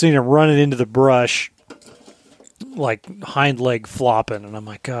running into the brush, like hind leg flopping, and I'm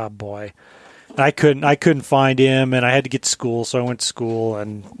like, oh boy. I couldn't find him, and I had to get to school, so I went to school,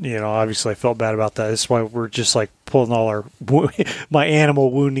 and obviously I felt bad about that. That's why we're just like pulling all my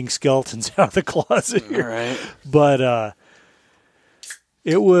animal wounding skeletons out of the closet here. All right. But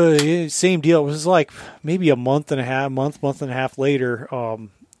it was same deal. It was like maybe a month and a half later.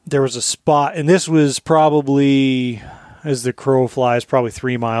 There was a spot, and this was probably, as the crow flies, probably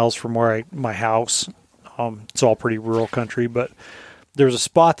 3 miles from my house. It's all pretty rural country, but there was a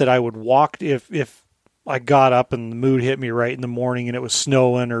spot that I would walk if I got up and the mood hit me right in the morning and it was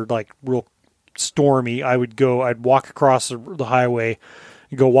snowing or like real stormy. I'd walk across the highway,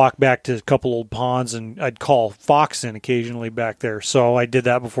 go walk back to a couple old ponds, and I'd call fox in occasionally back there. So I did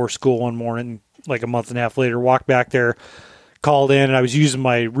that before school one morning, like a month and a half later, walked back there, called in, and I was using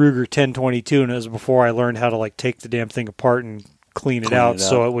my Ruger 1022, and it was before I learned how to like take the damn thing apart and clean it out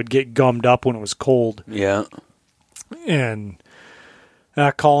so it would get gummed up when it was cold. Yeah. And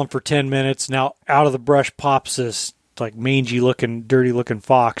calling for 10 minutes. Now out of the brush pops this like mangy looking, dirty looking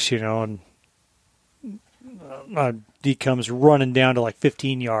fox, and he comes running down to like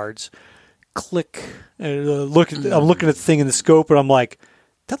 15 yards. Click. I'm looking at the thing in the scope, and I'm like,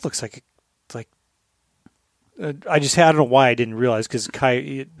 that looks like I don't know why I didn't realize, because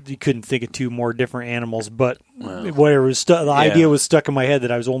you couldn't think of two more different animals, but whatever was the idea was stuck in my head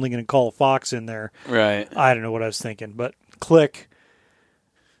that I was only going to call a fox in there. Right. I don't know what I was thinking, but click,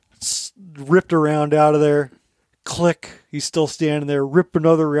 ripped a round out of there. Click, he's still standing there. Rip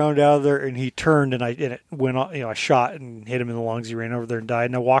another round out of there, and he turned, and it went on. I shot and hit him in the lungs. He ran over there and died.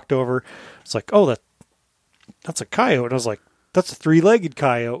 And I walked over. It's like, oh, that's a coyote. And I was like, that's a 3-legged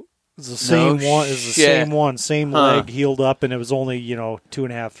coyote. It's the same one. It's the same one, same leg, healed up, and it was only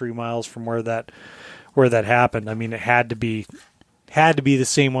 2.5, 3 miles from where that happened. I mean, it had to be the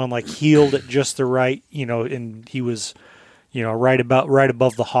same one, like healed at just the right, and he was, right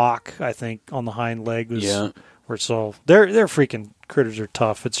above the hock, I think, on the hind leg was. Yeah. So their freaking critters are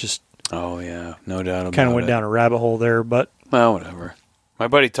tough. It's just no doubt about it. Kind of went down a rabbit hole there, but well, whatever. My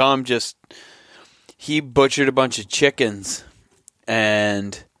buddy Tom he butchered a bunch of chickens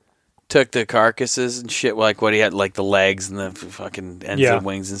and took the carcasses and shit, like what he had, like the legs and the fucking ends of the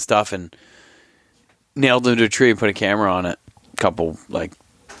wings and stuff, and nailed them to a tree and put a camera on it a couple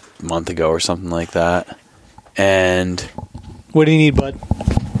month ago or something like that. And what do you need, bud?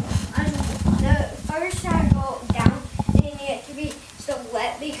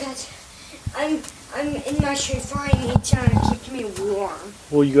 Because I'm in my tree fort, I need something to keep me warm.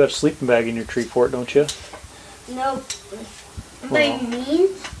 Well, you got a sleeping bag in your tree fort, don't you? No. But I mean,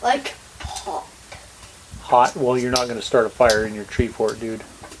 like, hot. Hot? Well, you're not going to start a fire in your tree fort, dude.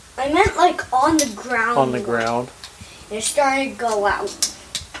 I meant, like, on the ground. On the ground? It's starting to go out.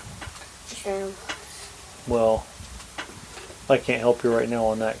 Well, I can't help you right now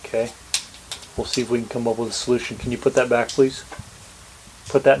on that, okay? We'll see if we can come up with a solution. Can you put that back, please?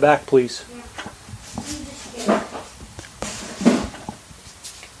 Put that back, please. Yeah.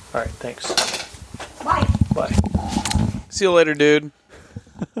 All right, thanks. Bye. Bye. See you later, dude.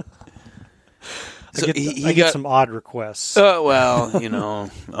 I get some odd requests. Well,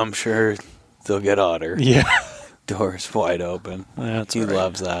 I'm sure they'll get odder. Yeah. Doors wide open. He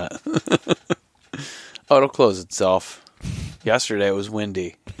loves that. It'll close itself. Yesterday it was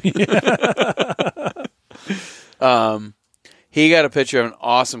windy. He got a picture of an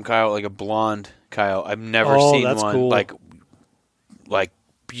awesome coyote, like a blonde coyote. I've never seen one cool. like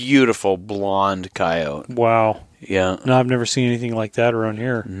beautiful blonde coyote. Wow. Yeah. No, I've never seen anything like that around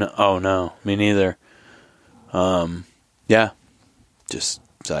here. No, oh no, me neither. Yeah. Just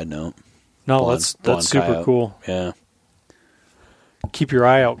side note. No, that's super coyote. Cool. Yeah. Keep your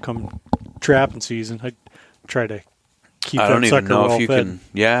eye out come trapping season. I try to keep I that don't even sucker know well if you fed. can.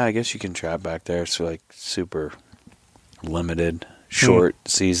 Yeah, I guess you can trap back there. It's super limited, short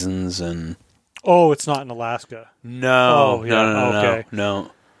seasons, and oh, it's not in Alaska. No, okay.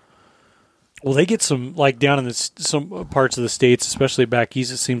 no. Well, they get some down in some parts of the states, especially back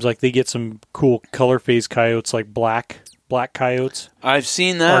east. It seems like they get some cool color phase coyotes, like black coyotes. I've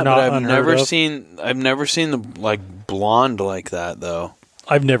seen that, but I've never seen the blonde like that though.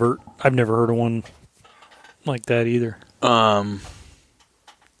 I've never heard of one like that either. I'm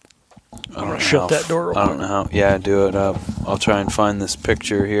going to shut that door real quick. I don't know how. Yeah, do it up. I'll try and find this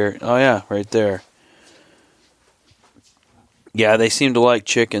picture here. Oh, yeah, right there. Yeah, they seem to like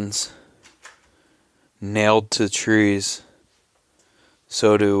chickens. Nailed to trees.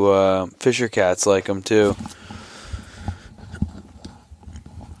 So do fisher cats like them, too.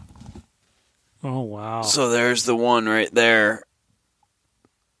 Oh, wow. So there's the one right there.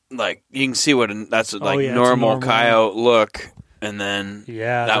 Like, you can see that's normal coyote look. And then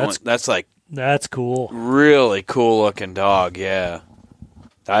that's cool. Really cool looking dog, yeah.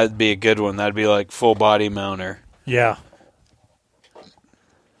 That'd be a good one. That'd be like full body mounter. Yeah.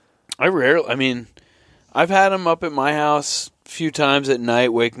 I've had them up at my house a few times at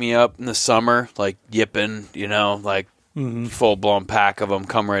night, wake me up in the summer, like yipping, full blown pack of them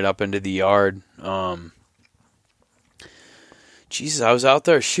come right up into the yard. Jesus, I was out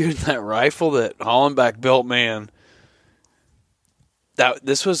there shooting that rifle that Hollenbeck built, man.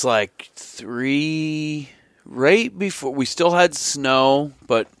 This was like right before we still had snow,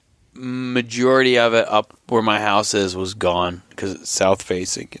 but majority of it up where my house was gone because it's south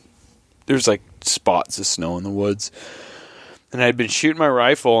facing. There's like spots of snow in the woods. And I'd been shooting my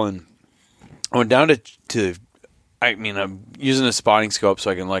rifle, and I went down to I'm using a spotting scope so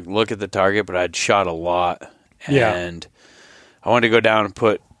I can like look at the target, but I'd shot a lot. Yeah. And I wanted to go down and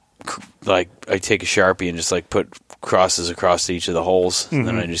put, like, I take a Sharpie and just like put crosses across each of the holes. And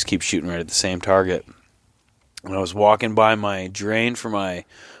then I just keep shooting right at the same target. And I was walking by my drain for my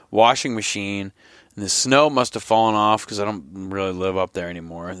washing machine, and the snow must have fallen off because I don't really live up there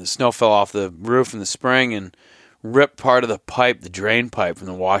anymore. And the snow fell off the roof in the spring and ripped part of the pipe, the drain pipe from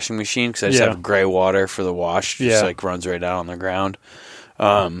the washing machine, because I just have gray water for the wash. Just like runs right down on the ground.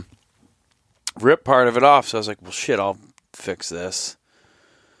 Ripped part of it off, so I was like, well, shit, I'll fix this.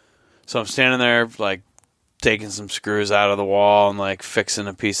 So I'm standing there, like, taking some screws out of the wall and, like, fixing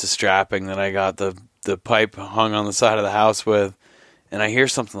a piece of strapping that I got the pipe hung on the side of the house with. And I hear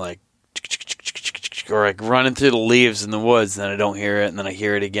something like, or like running through the leaves in the woods, and then I don't hear it, and then I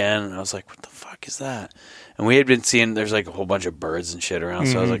hear it again, and I was like, what the fuck is that? And we had been seeing, there's like a whole bunch of birds and shit around,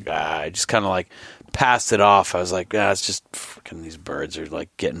 so I was like, I just kind of like passed it off. I was like, it's just fucking these birds are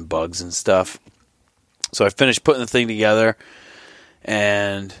like getting bugs and stuff. So I finished putting the thing together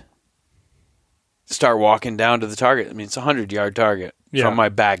and start walking down to the target. I mean, it's a 100-yard target from my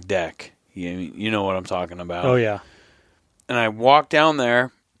back deck. You know what I'm talking about. Oh, yeah. And I walk down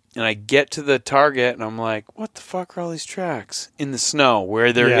there, and I get to the target, and I'm like, what the fuck are all these tracks? In the snow,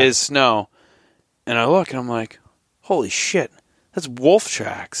 where there is snow. And I look, and I'm like, holy shit, that's wolf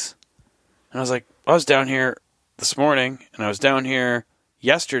tracks. And I was like, I was down here this morning, and I was down here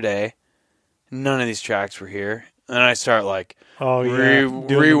yesterday. None of these tracks were here. And then I start, like,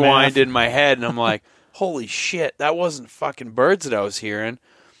 rewinding my head, and I'm like, holy shit, that wasn't fucking birds that I was hearing.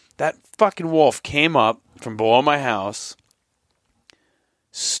 That fucking wolf came up from below my house,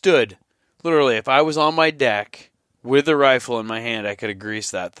 stood. Literally, if I was on my deck with a rifle in my hand, I could have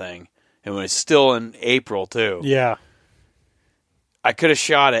greased that thing. It was still in April, too. Yeah. I could have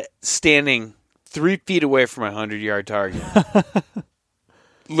shot it standing 3 feet away from my 100-yard target.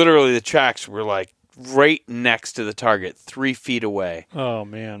 Literally, the tracks were like right next to the target, 3 feet away. Oh,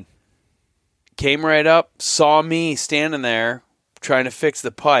 man. Came right up, saw me standing there trying to fix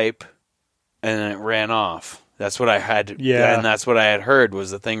the pipe, and then it ran off. That's what I had. Yeah. And that's what I had heard was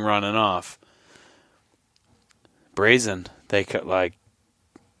the thing running off. Brazen. They could, like,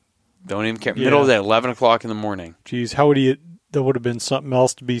 don't even care. Middle of the day, 11 o'clock in the morning. Jeez, how would you... There would have been something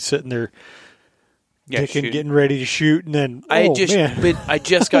else to be sitting there getting ready to shoot, and then, I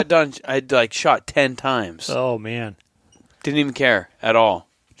just got done. I'd, like, shot 10 times. Oh, man. Didn't even care at all.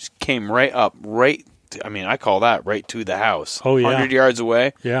 Just came right up, I call that right to the house. Oh, yeah. 100 yards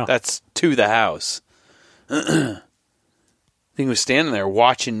away. Yeah. That's to the house. I think he was standing there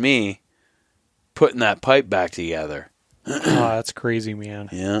watching me putting that pipe back together. That's crazy, man.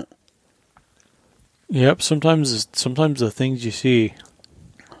 Yeah. Yep. Sometimes the things you see.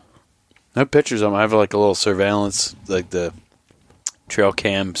 I have pictures of them. I have like a little surveillance, like the trail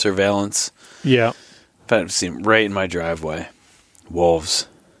cam surveillance. Yeah. I've seen them right in my driveway. Wolves.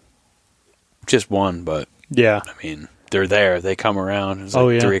 Just one, but yeah. I mean, they're there. They come around. It's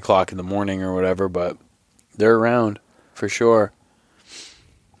like 3 o'clock in the morning or whatever, but they're around for sure.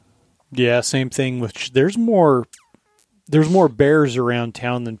 Yeah, same thing with there's more bears around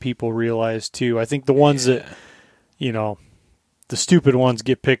town than people realize too. I think the ones that, the stupid ones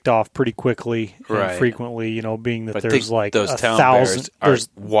get picked off pretty quickly and frequently, being that there's like those 1,000. Bears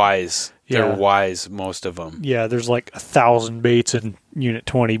are wise. Yeah. They're wise, most of them. Yeah, there's like 1,000 baits in Unit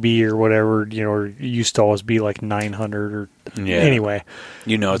 20B or whatever, or it used to always be like 900 or anyway.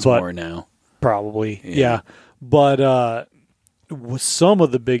 It's more now. Probably, yeah. But with some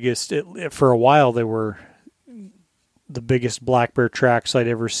of the biggest, for a while they were the biggest black bear tracks I'd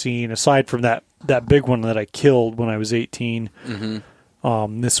ever seen, aside from that big one that I killed when I was 18.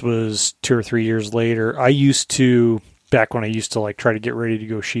 Mm-hmm. This was 2 or 3 years later. Back when I used to like try to get ready to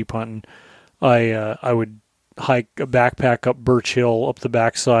go sheep hunting, I would hike a backpack up Birch Hill up the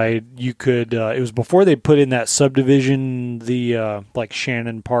backside. You could it was before they put in that subdivision, the like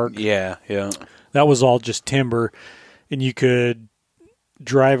Shannon Park. Yeah. That was all just timber, and you could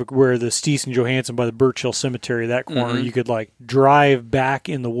drive where the Steese and Johansson by the Birch Hill Cemetery, that corner. Mm-hmm. You could like drive back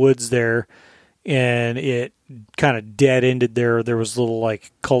in the woods there, and it kind of dead ended there. There was a little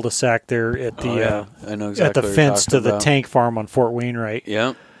like cul-de-sac there at the I know exactly at the fence to the tank farm on Fort Wainwright.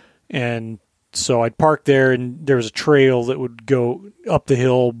 Yeah, and so I'd park there, and there was a trail that would go up the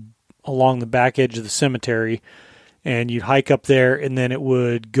hill along the back edge of the cemetery, and you'd hike up there, and then it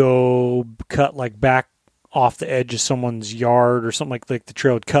would go cut like back off the edge of someone's yard or something like the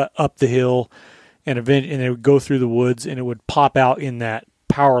trail would cut up the hill, and it would go through the woods, and it would pop out in that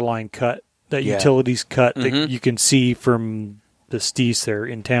power line cut, that utilities cut that you can see from the Stees there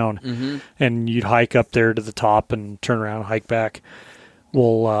in town. And you'd hike up there to the top and turn around and hike back.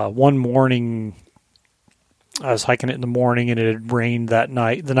 Well, one morning, I was hiking it in the morning, and it had rained the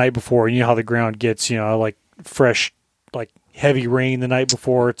night before. And you know how the ground gets, like fresh, like heavy rain the night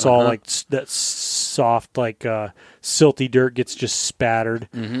before. It's all like that soft, like silty dirt gets just spattered.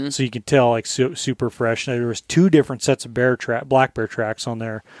 So you can tell like super fresh. Now, there was 2 different sets of black bear tracks on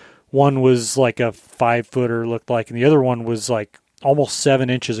there. One was like a 5-footer looked like, and the other one was like almost 7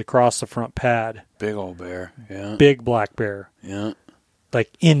 inches across the front pad. Big old bear. Yeah. Big black bear. Yeah. Like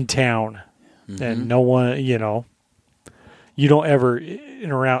in town. And no one, you don't ever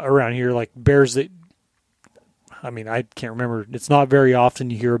around here, like bears that, I mean, I can't remember. It's not very often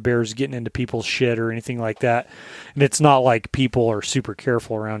you hear bears getting into people's shit or anything like that. And it's not like people are super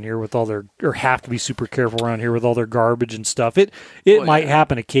careful around here with all their, or have to be super careful around here with all their garbage and stuff. It might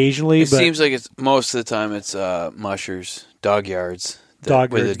happen occasionally. It seems like it's most of the time it's mushers, dog yards.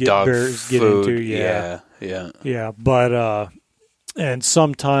 Dog yards bears get into, Yeah, but, and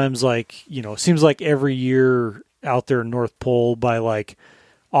sometimes like, it seems like every year out there in North Pole by like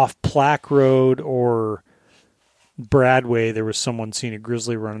off Plaque Road or Bradway, there was someone seeing a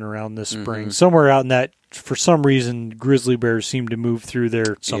grizzly running around this spring. Somewhere out in that, for some reason, grizzly bears seem to move through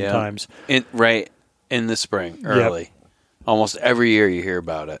there sometimes. Right in the spring, early. Yep. Almost every year you hear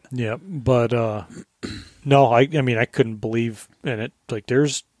about it. Yeah, but no, I mean, I couldn't believe in it. Like,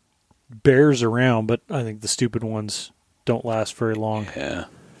 there's bears around, but I think the stupid ones don't last very long. Yeah.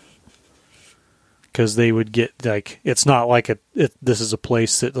 Because they would get, like, it's not like this is a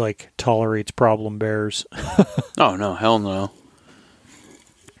place that, like, tolerates problem bears. Oh, no, hell no.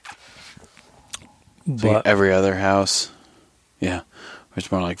 But every other house,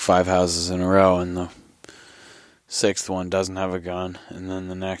 there's more like 5 houses in a row, and the 6th one doesn't have a gun, and then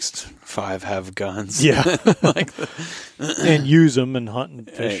the next 5 have guns. Yeah. And use them and hunt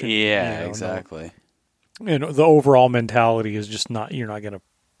and fish. Exactly. And the overall mentality is just you're not going to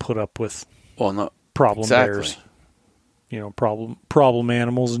put up with problem bears. Problem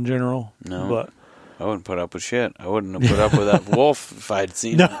animals in general. No. But I wouldn't put up with shit. I wouldn't have put up with that wolf if I'd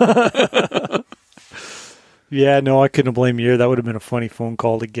seen it. Yeah, no, I couldn't blame you. That would have been a funny phone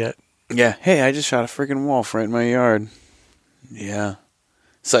call to get. Yeah. Hey, I just shot a freaking wolf right in my yard. Yeah.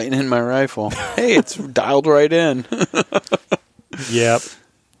 Sighting in my rifle. Hey, it's dialed right in. Yep.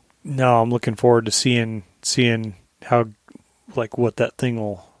 No, I'm looking forward to seeing how, like, what that thing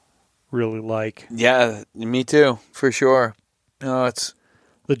will really like. Yeah, me too, for sure. No, it's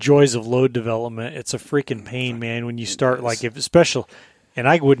the joys of load development. It's a freaking pain, man, when you start, like, if especially, and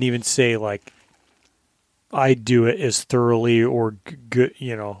I wouldn't even say, like, I do it as thoroughly or good,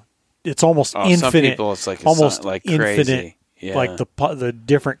 it's almost infinite. Some people, it's like almost like infinite, crazy. Yeah. Like the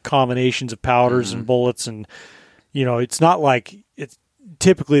different combinations of powders and bullets, and it's not like it's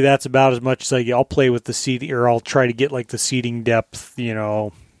typically that's about as much as I'll play with the seating, or I'll try to get like the seating depth.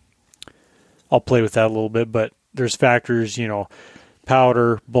 I'll play with that a little bit, but there's factors,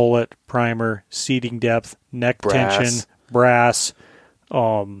 powder, bullet, primer, seating depth, neck tension, brass.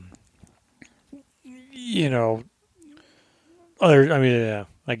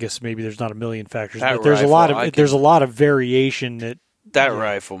 I guess maybe there's not a million factors, but there's a lot of variation that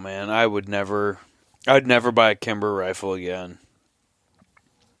rifle, man. I'd never buy a Kimber rifle again.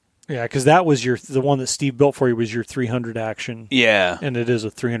 Yeah, because that was the one that Steve built for you was your 300 action. Yeah, and it is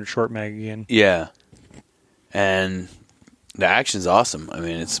a 300 short mag again. Yeah, and the action's awesome. I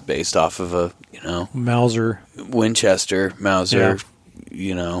mean, it's based off of a Mauser, Winchester Mauser.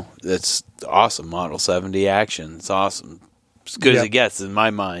 Yeah. That's awesome. Model 70 action. It's awesome. As good as it gets in my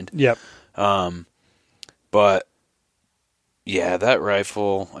mind. Yep. But yeah, that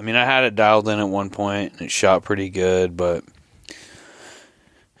rifle. I mean, I had it dialed in at one point, and it shot pretty good, but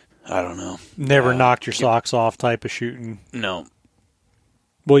I don't know. Never knocked your socks off type of shooting. No.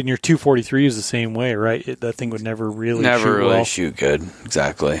 Well, and your 243 is the same way, right? That thing would never really shoot good.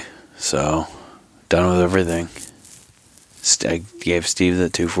 Exactly. So, done with everything. I gave Steve the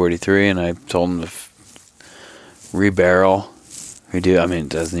 243, and I told him to rebarrel, redo. I mean, it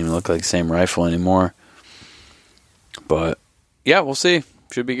doesn't even look like the same rifle anymore. But, yeah, we'll see.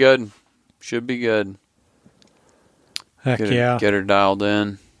 Should be good. Heck yeah. Get her dialed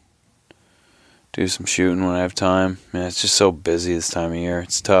in. Do some shooting when I have time. Man, it's just so busy this time of year.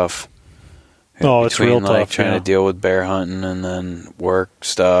 It's tough. It's real tough. Trying to deal with bear hunting and then work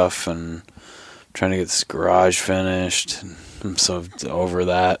stuff and trying to get this garage finished. I'm so over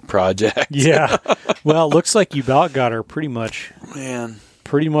that project. Yeah. Well, it looks like you about got her pretty much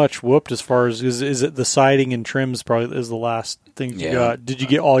pretty much whooped as far as is it the siding and trims probably is the last thing you got. Did you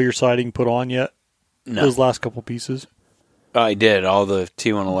get all your siding put on yet? No. Those last couple pieces? I did all the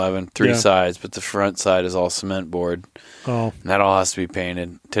T111 three sides, but the front side is all cement board. Oh, and that all has to be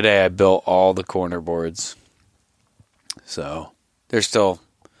painted. Today I built all the corner boards, so there's still.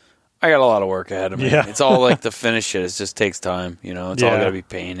 I got a lot of work ahead of me. Yeah. It's all like the finish it. It just takes time, you know. It's all got to be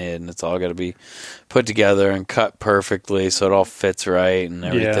painted and it's all got to be put together and cut perfectly so it all fits right and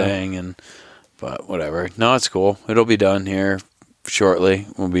everything. And but whatever. No, it's cool. It'll be done here shortly.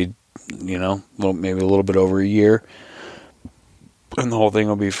 We'll be, maybe a little bit over a year. And the whole thing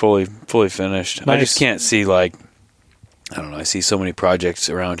will be fully finished. Nice. I just can't see I don't know. I see so many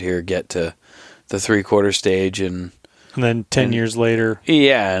projects around here get to the 3/4 stage and then 10 years later.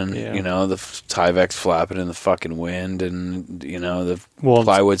 Yeah, and the Tyvek's flapping in the fucking wind, and the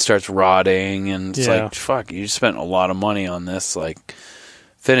plywood starts rotting, and it's like, fuck, you spent a lot of money on this. Like,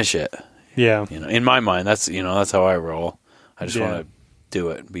 finish it. Yeah. In my mind, that's how I roll. I just want to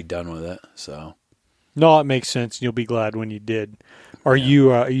do it and be done with it. So. No, it makes sense. You'll be glad when you did. Are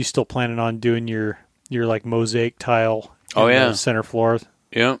you still planning on doing your like mosaic tile? The center floor.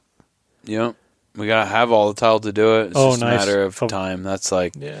 Yep. We gotta have all the tile to do it. It's just nice. a matter of time. That's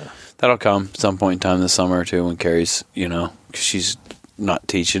that'll come some point in time this summer too when Carrie's 'cause she's not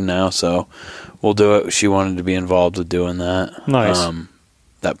teaching now, so we'll do it. She wanted to be involved with doing that. Nice.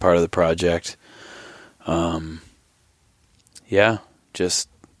 That part of the project. Just.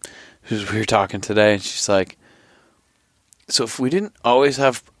 We were talking today, and she's like, so if we didn't always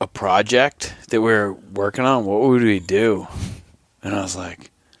have a project that we were working on, what would we do? And I was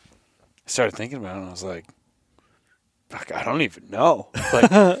like, I started thinking about it, and I was like, fuck, I don't even know.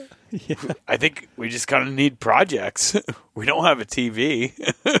 Like, I think we just kind of need projects. We don't have a TV.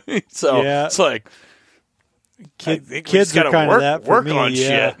 So it's like, kids are kind of that for work me. on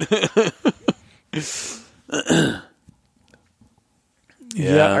shit.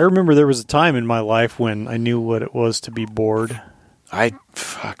 Yeah, I remember there was a time in my life when I knew what it was to be bored. Man.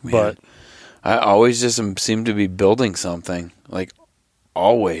 But I always just seem to be building something. Like,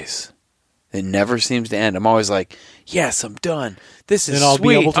 always. It never seems to end. I'm always like, yes, I'm done. This is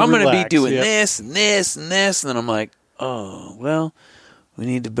sweet. I'm going to be doing this and this and this. And then I'm like, oh, well, we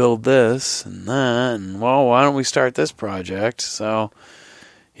need to build this and that. And, well, why don't we start this project? So,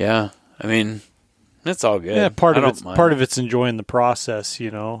 yeah, I mean... It's all good. Yeah, part of it's enjoying the process,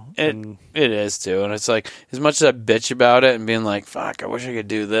 It is too, and it's like as much as I bitch about it and being like, "Fuck, I wish I could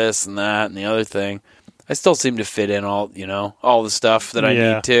do this and that and the other thing," I still seem to fit in all the stuff that I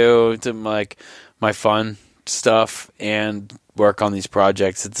need to like my fun stuff and work on these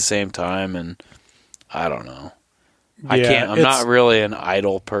projects at the same time. And I don't know, I can't. I'm not really an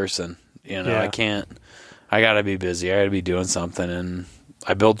idle person, I can't. I got to be busy. I got to be doing something and.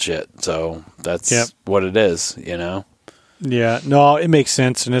 I build shit, so that's what it is, Yeah, no, it makes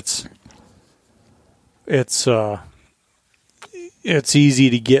sense, and it's easy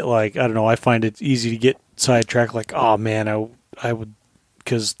to get like I don't know. I find it easy to get sidetracked. Like, oh man, I would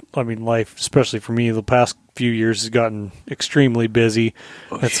because life, especially for me, the past few years has gotten extremely busy.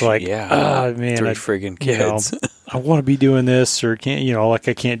 It's like, man, 3 friggin' kids. I want to be doing this, or can't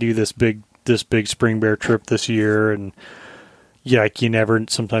I can't do this big spring bear trip this year, and. Yeah, like you never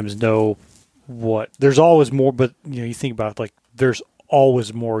sometimes know what. There's always more, but you think about it, like there's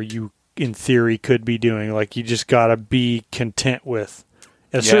always more you, in theory, could be doing. Like you just got to be content with.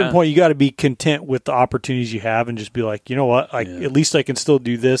 At a certain point, you got to be content with the opportunities you have, and just be like, you know what, at least I can still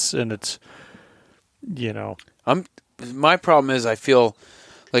do this, and it's, My problem is I feel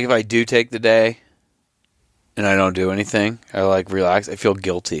like if I do take the day, and I don't do anything, I relax. I feel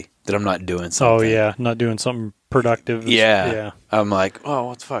guilty that I'm not doing something. Oh yeah, not doing something productive. Yeah. I'm like, oh,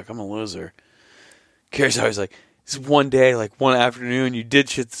 what the fuck? I'm a loser. Carrie's always like, this one day, like one afternoon, you did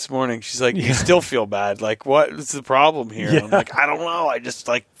shit this morning. She's like, you still feel bad. Like, what's the problem here? I'm like, I don't know. I just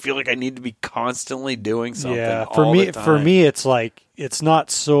feel like I need to be constantly doing something. Yeah, for me, it's like it's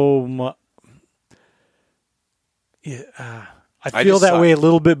not so much. I feel that way a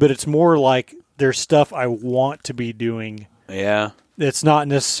little bit, but it's more like there's stuff I want to be doing. Yeah, it's not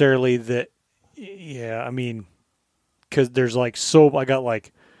necessarily that. Yeah, because there's I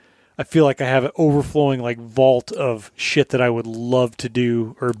feel like I have an overflowing vault of shit that I would love to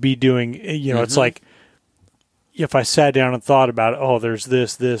do or be doing. It's like if I sat down and thought about it, oh, there's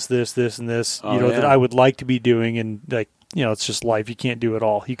this, and this, that I would like to be doing, and it's just life. You can't do it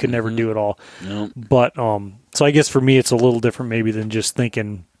all. You can never do it all. Nope. But so I guess for me, it's a little different maybe than just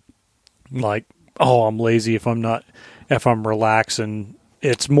thinking like, oh, I'm lazy if I'm relaxing.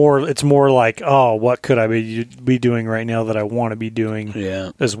 it's more like, oh, what could I be doing right now that I want to be doing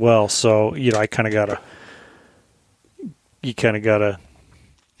as well. So, I kind of gotta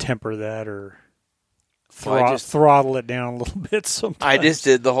temper that or throttle it down a little bit sometimes. I just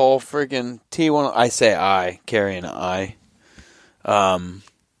did the whole freaking T1. I say I, carrying an I.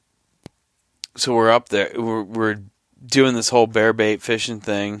 So we're up there. We're doing this whole bear bait fishing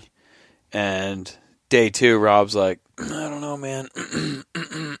thing, and day 2, Rob's like, I don't know, man.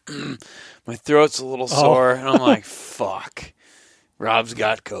 My throat's a little sore, and I'm like, fuck. Rob's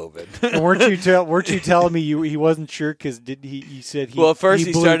got COVID. And weren't you telling me he wasn't sure because he said he well, at first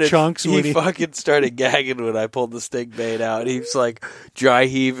he blew started chunks when he fucking started gagging when I pulled the stink bait out. He was like dry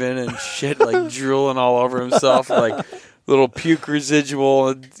heaving and shit, like drooling all over himself, like little puke residual.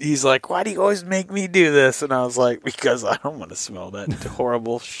 And he's like, "Why do you always make me do this?" And I was like, "Because I don't want to smell that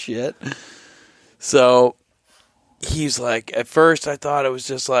horrible shit." So he's like, at first I thought it was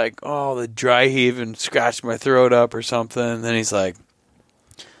just like, oh, the dry heave and scratched my throat up or something. And then he's like,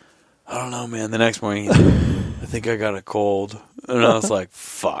 I don't know, man. The next morning, he's like, I think I got a cold. And I was like,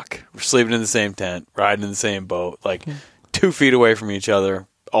 fuck. We're sleeping in the same tent, riding in the same boat, like 2 feet away from each other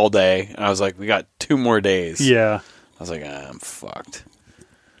all day. And I was like, we got 2 more days. Yeah. I was like, I'm fucked.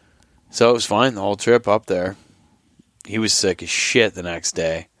 So it was fine the whole trip up there. He was sick as shit the next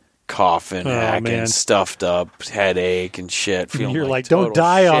day. Coughing, hacking, stuffed up, headache and shit. Feeling you're like total don't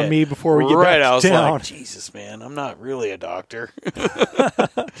die shit. On me before we get back to I was town. like, Jesus, man, I'm not really a doctor.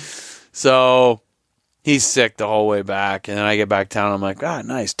 So he's sick the whole way back, and then I get back to town. I'm like,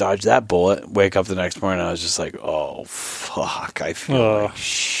 nice, dodge that bullet. Wake up the next morning, I was just like, oh fuck, I feel like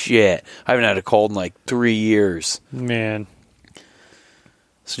shit. I haven't had a cold in like 3 years, man.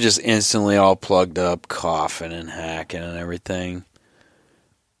 So just instantly all plugged up, coughing and hacking and everything.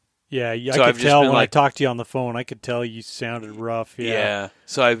 Yeah, so I could tell when I talked to you on the phone. I could tell you sounded rough. Yeah.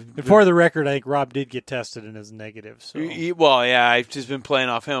 So for the record, I think Rob did get tested and is negative. So. Well, yeah, I've just been playing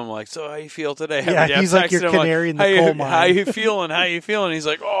off him. I'm like, so how you feel today? Yeah, he's like your canary in the coal mine. How you feeling? How you feeling? He's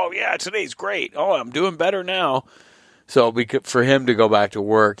like, oh yeah, today's great. Oh, I'm doing better now. So for him to go back to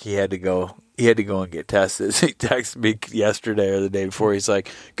work, he had to go and get tested. He texted me yesterday or the day before. He's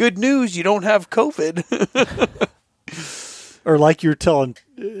like, good news, you don't have COVID. Or like you're telling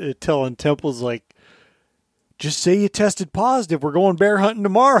Temple's like, just say you tested positive. We're going bear hunting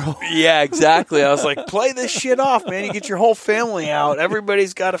tomorrow. Yeah, exactly. I was like, play this shit off, man. You get your whole family out.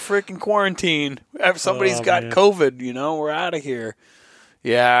 Everybody's got a freaking quarantine. Somebody's got COVID, we're out of here.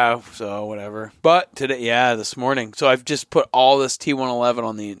 Yeah, so whatever. But today, this morning. So I've just put all this T111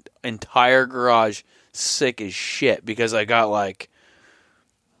 on the entire garage, sick as shit, because I got like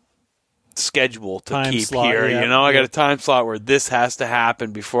schedule to keep here. I got a time slot where this has to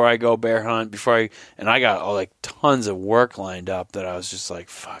happen before I go bear hunt, and I got like tons of work lined up that I was just like,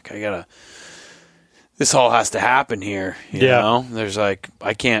 fuck, this all has to happen here. You know? There's like,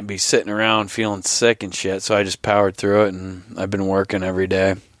 I can't be sitting around feeling sick and shit. So I just powered through it, and I've been working every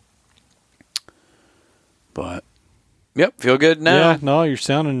day. But yep, feel good now. Yeah, no, you're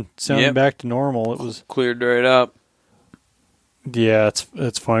sounding back to normal. It was cleared right up. Yeah,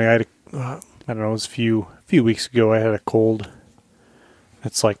 it's funny. I don't know, it was a few weeks ago I had a cold.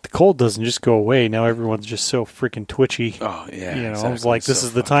 It's like the cold doesn't just go away. Now everyone's just so freaking twitchy. Oh, yeah. Exactly. I was like, this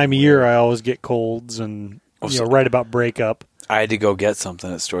is the time of year I always get colds and, right about breakup. I had to go get something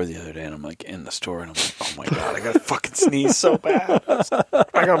at the store the other day, and I'm like in the store, and I'm like, oh my God, I got to fucking sneeze so bad.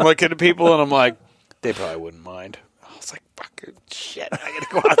 I'm looking at people, and I'm like, they probably wouldn't mind. I was like, fucking shit, I got to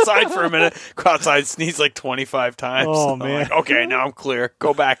go outside for a minute. Go outside, sneeze like 25 times. Oh, man. I'm like, okay, now I'm clear.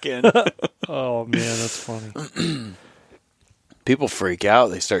 Go back in. Oh, man, that's funny. People freak out.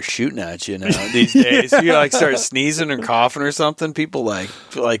 They start shooting at you now these days. You like start sneezing or coughing or something. People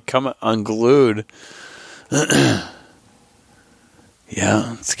like come unglued.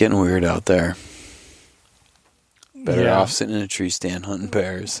 Yeah, it's getting weird out there. Better off sitting in a tree stand hunting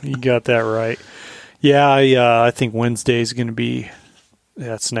bears. You got that right. Yeah, I think Wednesday is going to be.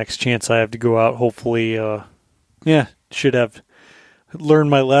 That's the next chance I have to go out. Hopefully, should have learned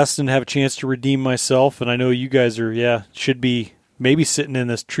my lesson, have a chance to redeem myself, and I know you guys are, should be maybe sitting in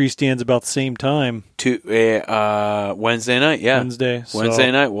this tree stands about the same time. Wednesday night, yeah.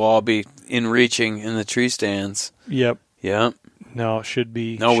 Wednesday night, we'll all be reaching in the tree stands. Yep. Yep. No, it should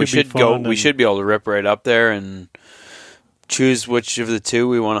be. No, we should go. We should be able to rip right up there and choose which of the two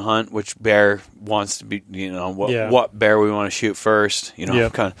we want to hunt, which bear wants to be, what bear we want to shoot first.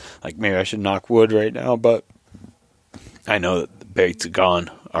 Kind of like maybe I should knock wood right now, but I know that the bait's gone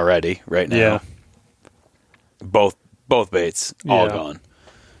already right now. Yeah. Both baits, all gone.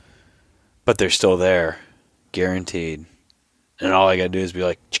 But they're still there, guaranteed. And all I got to do is be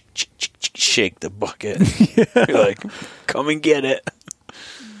like, shake the bucket. You're like, come and get it.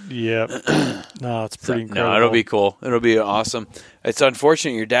 Yep. No, it's pretty incredible. No, it'll be cool. It'll be awesome. It's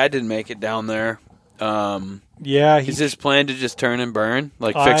unfortunate your dad didn't make it down there. Yeah. Is his plan to just turn and burn?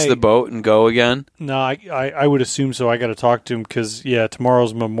 Like fix the boat and go again? No, I would assume so. I got to talk to him because,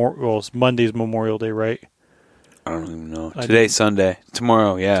 tomorrow's it's Monday's Memorial Day, right? I don't even know. Today's Sunday.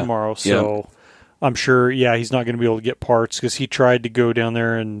 Tomorrow, yeah. Tomorrow, so I'm sure, he's not going to be able to get parts because he tried to go down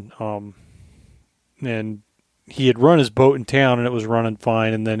there and he had run his boat in town and it was running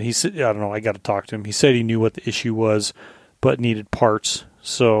fine. And then he said, I don't know, I got to talk to him. He said he knew what the issue was, but needed parts.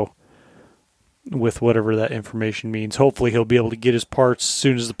 So with whatever that information means, hopefully he'll be able to get his parts as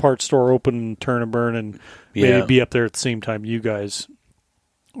soon as the parts store open and turn and burn and maybe be up there at the same time you guys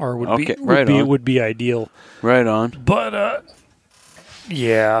are. Would be ideal. Right on. But,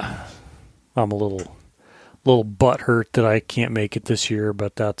 I'm a little butthurt that I can't make it this year,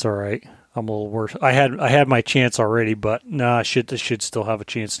 but that's all right. I'm a little worse. I had my chance already, but I should still have a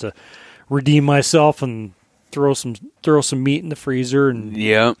chance to redeem myself and throw some meat in the freezer and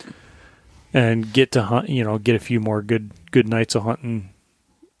and get to hunt. Get a few more good nights of hunting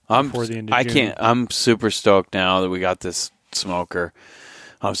before the end of June. I'm super stoked now that we got this smoker.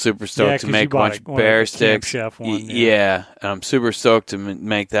 I'm super stoked to make a bunch of bear sticks. And I'm super stoked to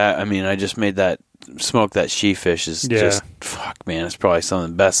make that. I mean, I just made that. Smoke that she-fish is just, fuck, man, it's probably some of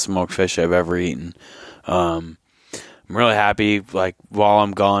the best smoked fish I've ever eaten. I'm really happy, like, while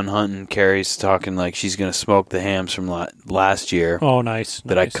I'm gone hunting, Carrie's talking like she's going to smoke the hams from last year. Oh, nice.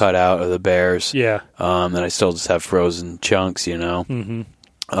 That I cut out of the bears. Yeah. That I still just have frozen chunks, Mm-hmm.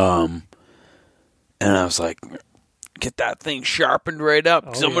 And I was like, get that thing sharpened right up,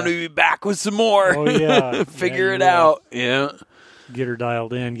 because I'm going to be back with some more. Oh, yeah. Figure it out. Yeah. Get her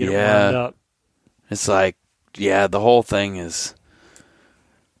dialed in, get it warmed up. It's like, the whole thing is,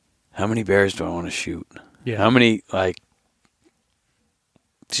 how many bears do I want to shoot? Yeah. How many, to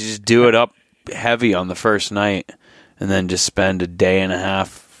just do it up heavy on the first night and then just spend a day and a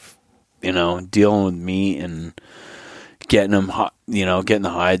half, dealing with meat and getting them, getting the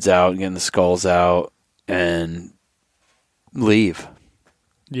hides out, getting the skulls out and leave.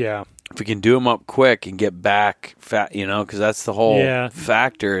 Yeah. If we can do them up quick and get back fat, because that's the whole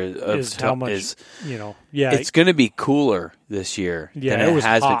factor of how much, it's going to be cooler this year. Yeah, than it was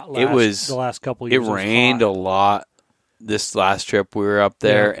hot. It was the last couple of years. It rained a lot this last trip we were up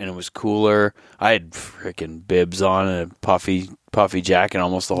there, and it was cooler. I had freaking bibs on and a puffy jacket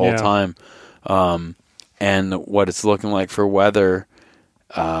almost the whole time. And what it's looking like for weather,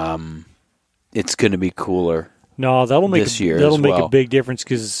 it's going to be cooler. No, that'll make a big difference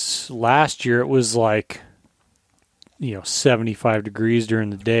because last year it was 75 degrees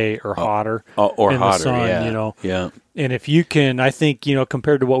during the day or hotter. Or in hotter, the sun, Yeah. And if you can, I think,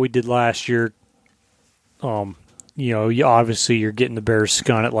 compared to what we did last year, obviously you're getting the bears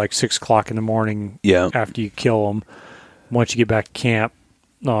skun at 6 o'clock in the morning after you kill them. Once you get back to camp,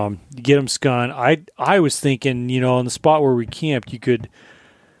 you get them skun. I was thinking, in the spot where we camped, you could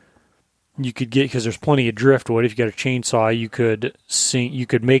get, because there's plenty of driftwood. If you got a chainsaw, you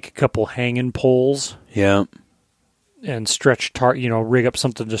could make a couple hanging poles. Yeah. And stretch tarp, rig up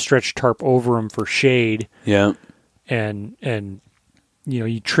something to stretch tarp over them for shade. Yeah. And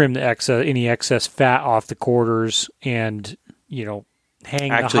you trim any excess fat off the quarters and, hang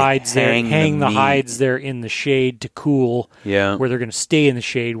the hides there in the shade to cool. Yeah. Where they're going to stay in the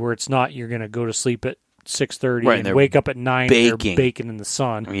shade, where it's not, you're going to go to sleep at 6:30 and wake up at 9 and they're baking in the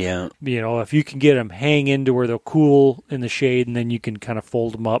sun. Yeah. If you can get them hang into where they'll cool in the shade, and then you can kind of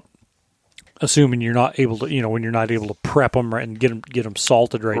fold them up, assuming you're not able to, when you're not able to prep them right and get them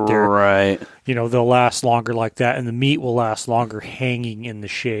salted right there. Right. They'll last longer like that, and the meat will last longer hanging in the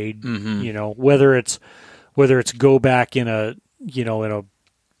shade. Mm-hmm. Whether it's go back in a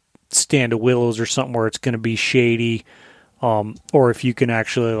stand of willows or something where it's going to be shady, or if you can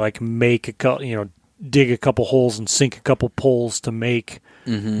actually dig a couple holes and sink a couple poles to make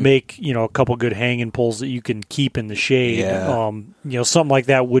a couple good hanging poles that you can keep in the shade. Yeah. Something like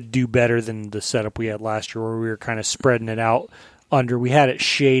that would do better than the setup we had last year, where we were kind of spreading it out under. We had it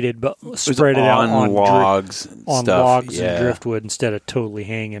shaded, but spread it out on logs, and driftwood instead of totally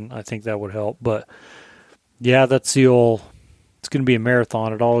hanging. I think that would help. But that's the old. It's going to be a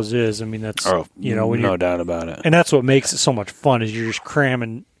marathon. It always is. I mean, that's no doubt about it. And that's what makes it so much fun, is you're just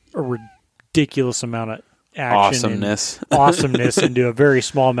cramming a ridiculous amount of action awesomeness into a very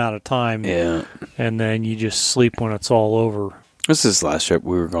small amount of time. Yeah. And then you just sleep when it's all over. This is last trip.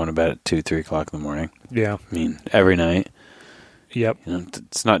 We were going to bed at 2-3 o'clock in the morning. Yeah. I mean, every night. Yep.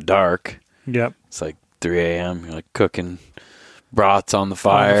 It's not dark. Yep. It's 3 a.m. You're cooking Brats on the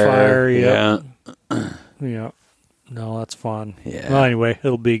fire. Yeah. Yeah. No, that's fun. Yeah. Well, anyway,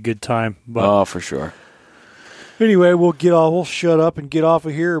 it'll be a good time. But For sure. anyway, we'll shut up and get off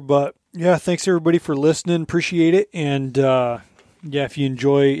of here. But yeah, thanks everybody for listening. Appreciate it. And yeah, if you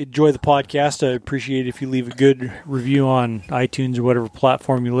enjoy the podcast, I appreciate it if you leave a good review on iTunes or whatever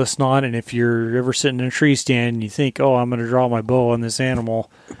platform you listen on. And if you're ever sitting in a tree stand and you think, oh, I'm going to draw my bow on this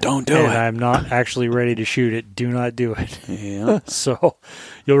animal, don't do and it. I'm not actually ready to shoot it, do not do it. Yeah. So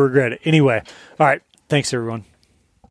you'll regret it. Anyway, all right. Thanks, everyone.